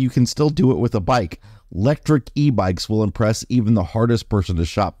 Well, you can still do it with a bike. Electric e-bikes will impress even the hardest person to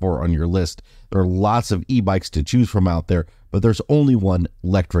shop for on your list. There are lots of e-bikes to choose from out there, but there's only one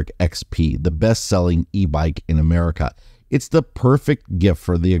Electric XP, the best-selling e-bike in America. It's the perfect gift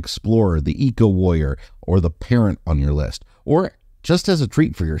for the explorer, the eco-warrior, or the parent on your list, or just as a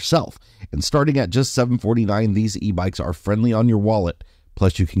treat for yourself. And starting at just $749, these e-bikes are friendly on your wallet.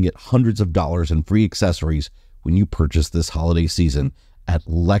 Plus, you can get hundreds of dollars in free accessories when you purchase this holiday season at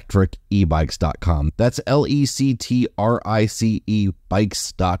electricebikes.com. That's LECTRICE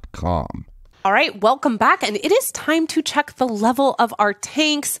bikes.com. All right, welcome back. And it is time to check the level of our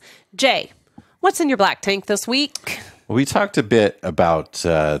tanks. Jay, what's in your black tank this week? We talked a bit about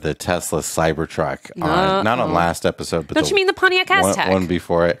the Tesla Cybertruck, not on last episode, but don't you mean the Pontiac Aztek? One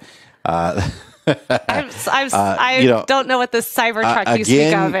before it. I don't know what the Cybertruck you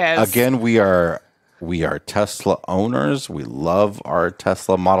speak of is. Again, we are Tesla owners. We love our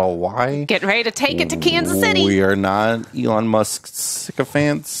Tesla Model Y. Getting ready to take it to Kansas City. We are not Elon Musk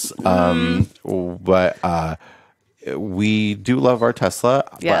sycophants, but we do love our Tesla.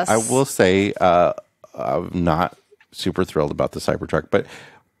 Yes. But I will say I'm not super thrilled about the Cybertruck, but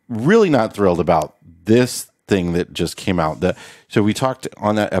really not thrilled about this thing that just came out. So we talked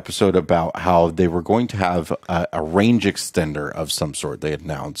on that episode about how they were going to have a range extender of some sort they had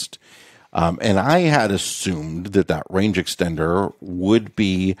announced. And I had assumed that range extender would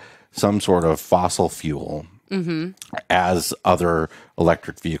be some sort of fossil fuel, as other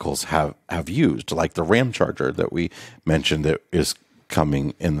electric vehicles have used, like the Ram charger that we mentioned that is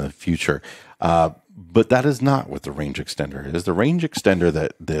coming in the future. But that is not what the range extender is. The range extender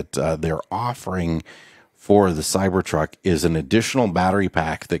that they're offering for the Cybertruck is an additional battery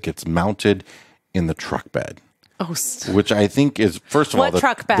pack that gets mounted in the truck bed. Oh, which I think is, first of all, the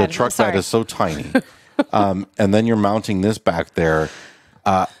truck bed? The truck bed is so tiny. And then you're mounting this back there.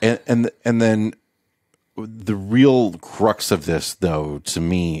 And then the real crux of this, though, to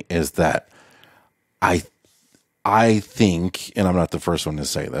me, is that I think, and I'm not the first one to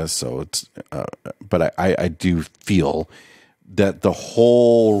say this, so it's, but I do feel that the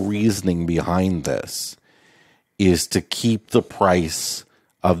whole reasoning behind this is to keep the price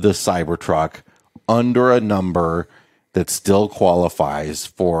of the Cybertruck under a number that still qualifies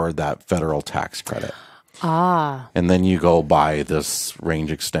for that federal tax credit. And then you go buy this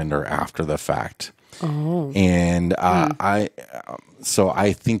range extender after the fact. And I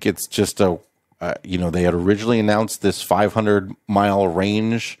think it's just they had originally announced this 500-mile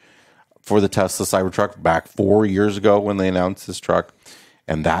range for the Tesla Cybertruck back 4 years ago when they announced this truck,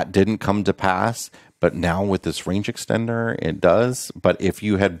 and that didn't come to pass. But now with this range extender, it does. But if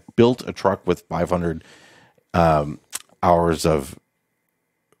you had built a truck with 500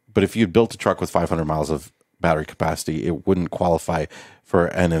 if you had built a truck with 500 miles of battery capacity, it wouldn't qualify for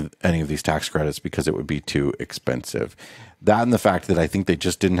any of these tax credits because it would be too expensive. That and the fact that I think they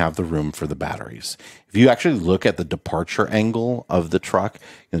just didn't have the room for the batteries. If you actually look at the departure angle of the truck,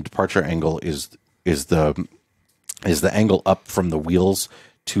 the departure angle is the angle up from the wheels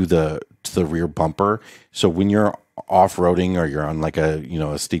to the rear bumper. So when you're off-roading or you're on like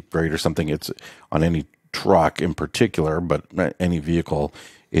a steep grade or something, it's on any truck in particular, but any vehicle,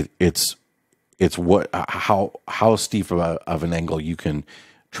 it's how steep of an angle you can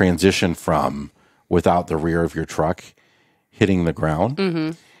transition from without the rear of your truck hitting the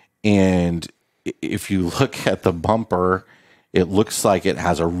ground. And if you look at the bumper, it looks like it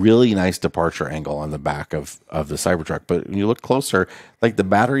has a really nice departure angle on the back of the Cybertruck. But when you look closer, like the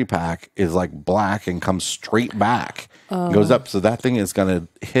battery pack is like black and comes straight back, goes up. So that thing is going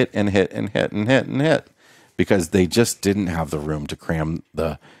to hit and hit and hit and hit and hit because they just didn't have the room to cram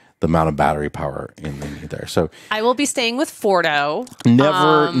the amount of battery power in there. So I will be staying with Fordo.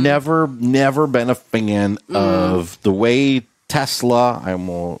 Never been a fan of the way Tesla.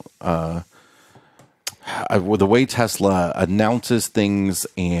 The way Tesla announces things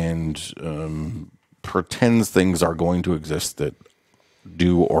and pretends things are going to exist that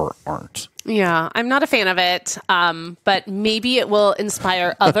do or aren't. Yeah, I'm not a fan of it, but maybe it will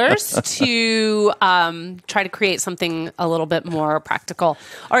inspire others to try to create something a little bit more practical.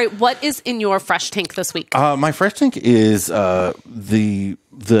 All right, what is in your fresh tank this week? My fresh tank is the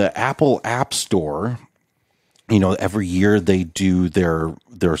Apple App Store. Every year they do their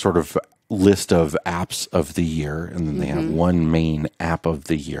sort of list of apps of the year, and then they have one main app of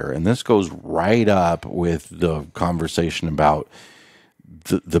the year. And this goes right up with the conversation about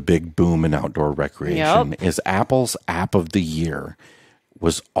the big boom in outdoor recreation. Is Apple's app of the year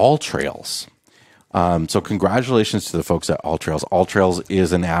was AllTrails. So congratulations to the folks at AllTrails. AllTrails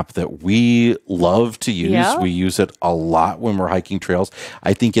is an app that we love to use. Yep. We use it a lot when we're hiking trails.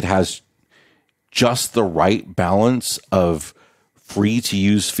 I think it has just the right balance of free to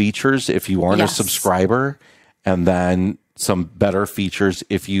use features if you aren't a subscriber, and then some better features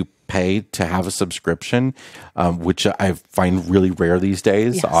if you pay to have a subscription, which I find really rare these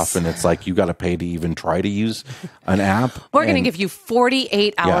days. Yes. Often it's like you got to pay to even try to use an app. We're going to give you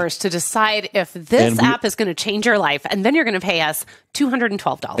 48 hours to decide if this app is going to change your life, and then you're going to pay us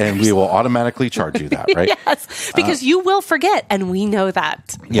 $212. And we will automatically charge you that, right? Yes, because you will forget, and we know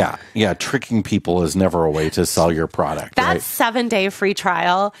that. Yeah. Tricking people is never a way to sell your product. That right? 7-day free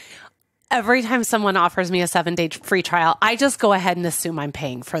trial. Every time someone offers me a 7-day free trial, I just go ahead and assume I'm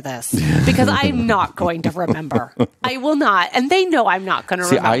paying for this because I'm not going to remember. I will not, and they know I'm not going to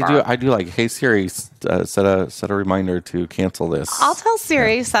remember. I do like, hey Siri, set a reminder to cancel this. I'll tell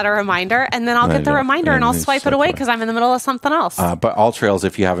Siri set a reminder, and then I'll get the reminder and I'll swipe it away because I'm in the middle of something else. But AllTrails,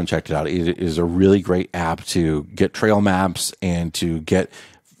 if you haven't checked it out, it is a really great app to get trail maps and to get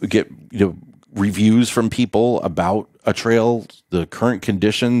reviews from people about a trail, the current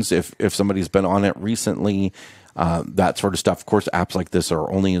conditions, if somebody's been on it recently, that sort of stuff. Of course, apps like this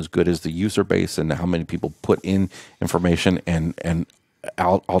are only as good as the user base and how many people put in information, and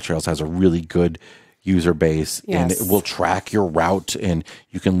AllTrails has a really good user base, and it will track your route, and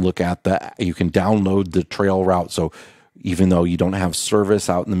you can you can download the trail route. So even though you don't have service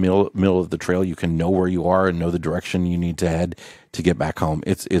out in the middle of the trail, you can know where you are and know the direction you need to head to get back home.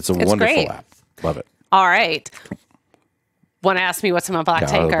 It's a wonderful great. app. Love it. All right. Want to ask me what's in my black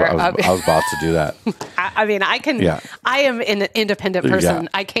tank? I was about to do that. I mean, I can. Yeah. I am an independent person. Yeah.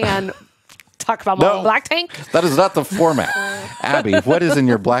 I can talk about my own black tank. That is not the format. Abby, what is in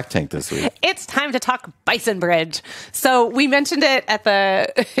your black tank this week? It's time to talk Bison Bridge. So we mentioned it at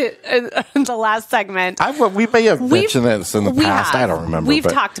in the last segment. We may have mentioned this in the past. I don't remember. We've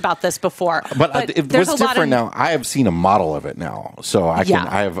talked about this before. But what's different now, I have seen a model of it now. So I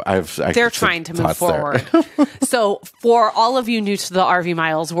can, they're trying to move forward. So for all of you new to the RV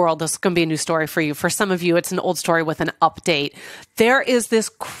Miles world, this is going to be a new story for you. For some of you, it's an old story with an update. There is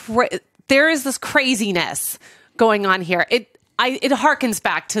this craziness going on here. It harkens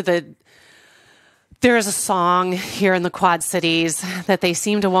back to there is a song here in the Quad Cities that they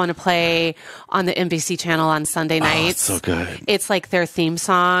seem to want to play on the NBC channel on Sunday nights. Oh, it's so good. It's like their theme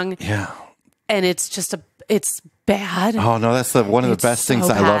song. Yeah. And it's just a It's bad. Oh no, that's one of the best things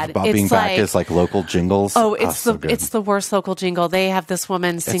I love about being back is like local jingles. Oh, it's the worst local jingle. They have this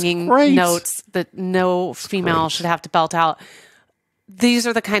woman singing notes that no female should have to belt out. These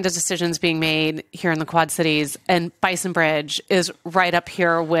are the kind of decisions being made here in the Quad Cities, and Bison Bridge is right up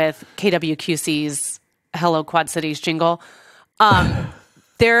here with KWQC's Hello Quad Cities jingle.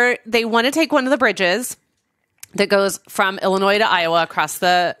 They want to take one of the bridges that goes from Illinois to Iowa across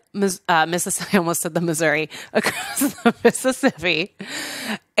the Mississippi. I almost said the Missouri, across the Mississippi.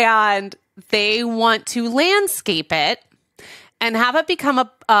 And they want to landscape it and have it become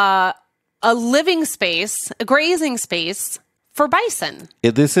a living space, a grazing space for bison.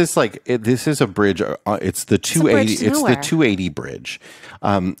 This is a bridge. It's the 280. It's the 280 bridge,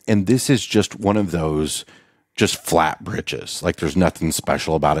 and this is just one of those just flat bridges. Like there's nothing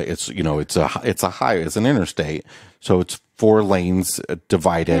special about it. It's it's an interstate, so it's 4 lanes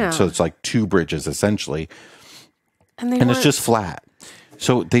divided. Yeah. So it's like 2 bridges essentially, and it's just flat.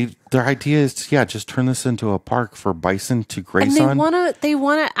 So their idea is just turn this into a park for bison to graze on. They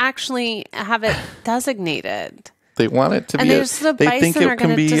want to actually have it designated. They want it to be. They think it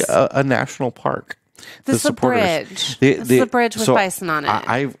can be a national park. This is a bridge. This is a bridge with bison on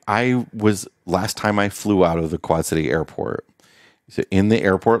it. I was last time I flew out of the Quad City Airport. So in the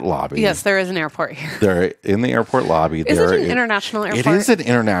airport lobby. Yes, there is an airport here. They're in the airport lobby. Is it an international airport? It is an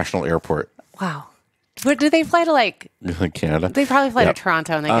international airport. Wow. But do they fly to Canada? They probably fly to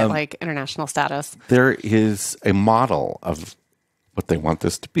Toronto and they get international status. There is a model of what they want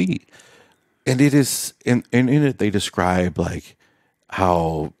this to be. And it is, in it, they describe like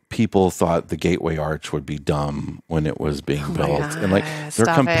how people thought the Gateway Arch would be dumb when it was being built. And like,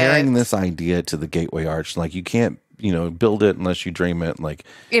 they're comparing this idea to the Gateway Arch. Like, you can't, build it unless you dream it. Like,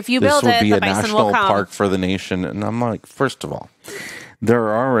 if you build it, this will be a national park for the nation. And I'm like, first of all, there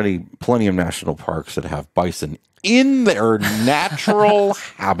are already plenty of national parks that have bison in their natural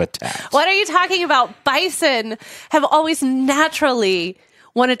habitat. What are you talking about? Bison have always naturally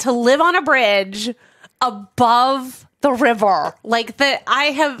wanted to live on a bridge above the river. Like that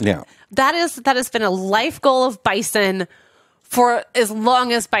that has been a life goal of bison for as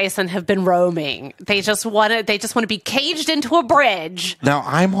long as bison have been roaming. They just want to be caged into a bridge. Now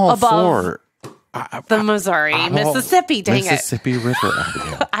I'm all for the Mississippi Mississippi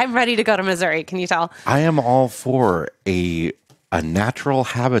River. I'm ready to go to Missouri. Can you tell? I am all for a natural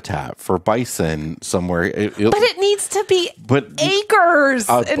habitat for bison somewhere. But it needs to be acres.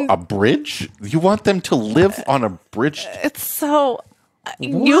 A bridge? You want them to live on a bridge? It's so...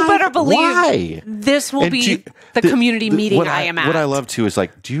 You better believe this will be the community meeting I am at. What I love too is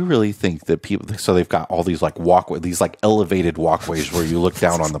like, do you really think that people? So they've got all these like these like elevated walkways where you look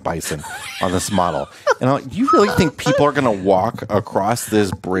down on the bison on this model, and I'm like, you really think people are going to walk across this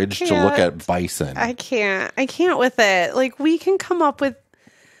bridge to look at bison? I can't with it. Like we can come up with.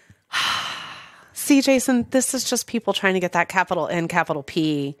 See, Jason, this is just people trying to get that capital N, capital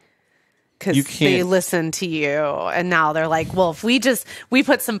P. Because they listen to you, and now they're like, well, if we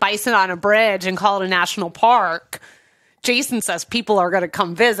put some bison on a bridge and call it a national park, Jason says people are going to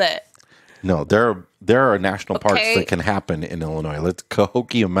come visit. No, there are national parks that can happen in Illinois. Let's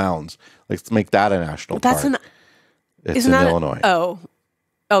Cahokia Mounds. Let's make that a national park. It's in Illinois.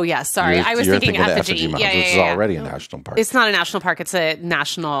 Oh yeah. Sorry, I was thinking Effigy. Mounds, which is already a national park. It's not a national park. It's a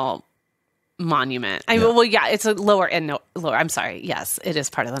national monument. It's a lower. I'm sorry. Yes, it is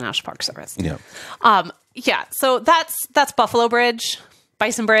part of the National Park Service. Yeah. So that's Buffalo Bridge,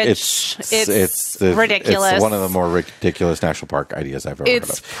 Bison Bridge. It's ridiculous. It's one of the more ridiculous national park ideas I've ever heard of.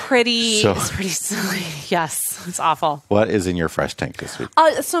 It's pretty silly. Yes, it's awful. What is in your fresh tank this week?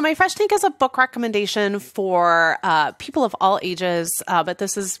 So my fresh tank is a book recommendation for people of all ages, but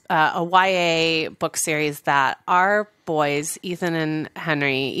this is a YA book series that our boys, Ethan and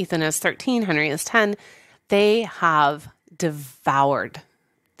Henry. Ethan is 13, Henry is 10. They have devoured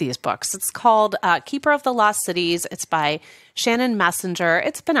these books. It's called Keeper of the Lost Cities. It's by Shannon Messenger.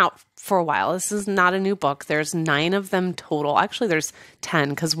 It's been out for a while. This is not a new book. There's 9 of them total. Actually, there's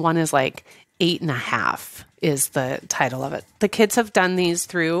 10 because one is like 8.5 is the title of it. The kids have done these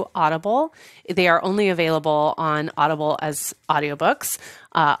through Audible. They are only available on Audible as audiobooks.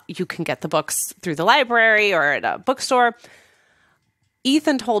 You can get the books through the library or at a bookstore.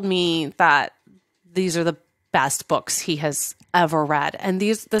 Ethan told me that these are the best books he has ever read. And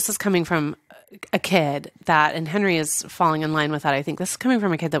this is coming from a kid and Henry is falling in line with that. I think this is coming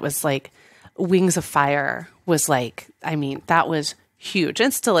from a kid that was like, Wings of Fire was like, that was huge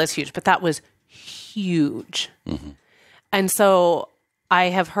and still is huge, but that was huge. Mm-hmm. And so I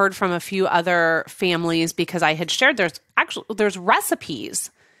have heard from a few other families because I had shared there's recipes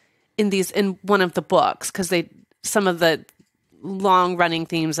in one of the books, because some of the long running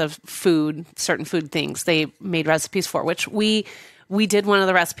themes of food, certain food things, they made recipes for, which we did one of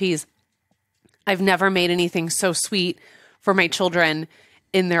the recipes. I've never made anything so sweet for my children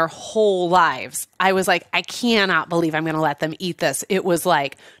in their whole lives. I was like, I cannot believe I'm going to let them eat this. It was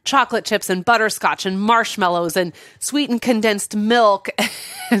like chocolate chips and butterscotch and marshmallows and sweetened condensed milk.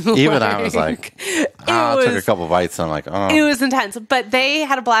 Even I was like, I took a couple bites and I'm like, oh. It was intense, but they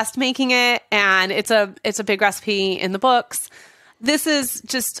had a blast making it, and it's a big recipe in the books. This is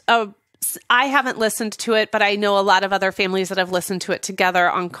just I haven't listened to it, but I know a lot of other families that have listened to it together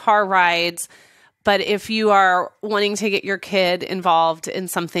on car rides. But if you are wanting to get your kid involved in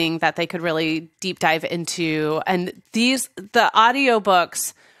something that they could really deep dive into, and the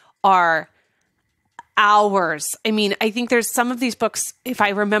audiobooks are hours. I mean, I think there's some of these books, if I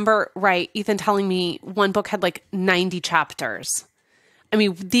remember right, Ethan telling me one book had like 90 chapters. I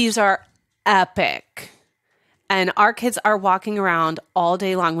mean, these are epic. And our kids are walking around all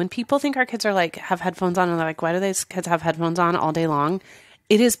day long. When people think our kids are like, have headphones on, and they're like, why do these kids have headphones on all day long?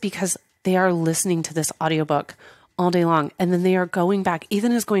 It is because they are listening to this audiobook all day long. And then they are going back.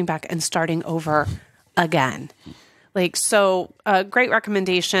 Ethan is going back and starting over again. Like, so a great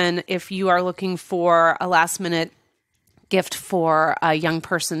recommendation if you are looking for a last minute gift for a young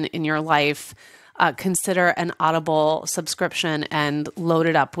person in your life. Consider an Audible subscription and load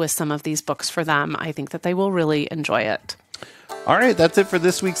it up with some of these books for them. I think that they will really enjoy it. All right, that's it for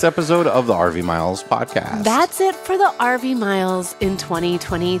this week's episode of the RV Miles podcast. That's it for the RV Miles in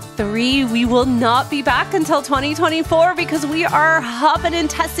 2023. We will not be back until 2024 because we are hopping in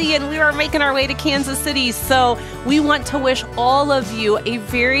Tessie and we are making our way to Kansas City. So we want to wish all of you a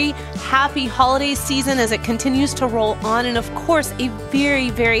very happy holiday season as it continues to roll on. And of course, a very,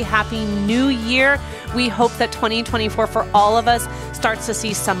 very happy new year. We hope that 2024 for all of us starts to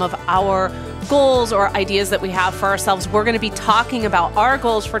see some of our goals or ideas that we have for ourselves. We're going to be talking about our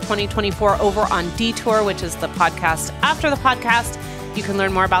goals for 2024 over on Detour, which is the podcast after the podcast. You can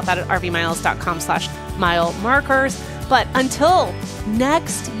learn more about that at rvmiles.com/mile markers. But until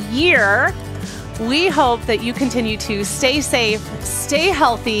next year, we hope that you continue to stay safe, stay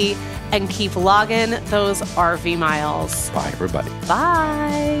healthy, and keep logging those RV miles. Bye, everybody.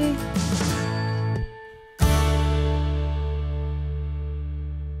 Bye.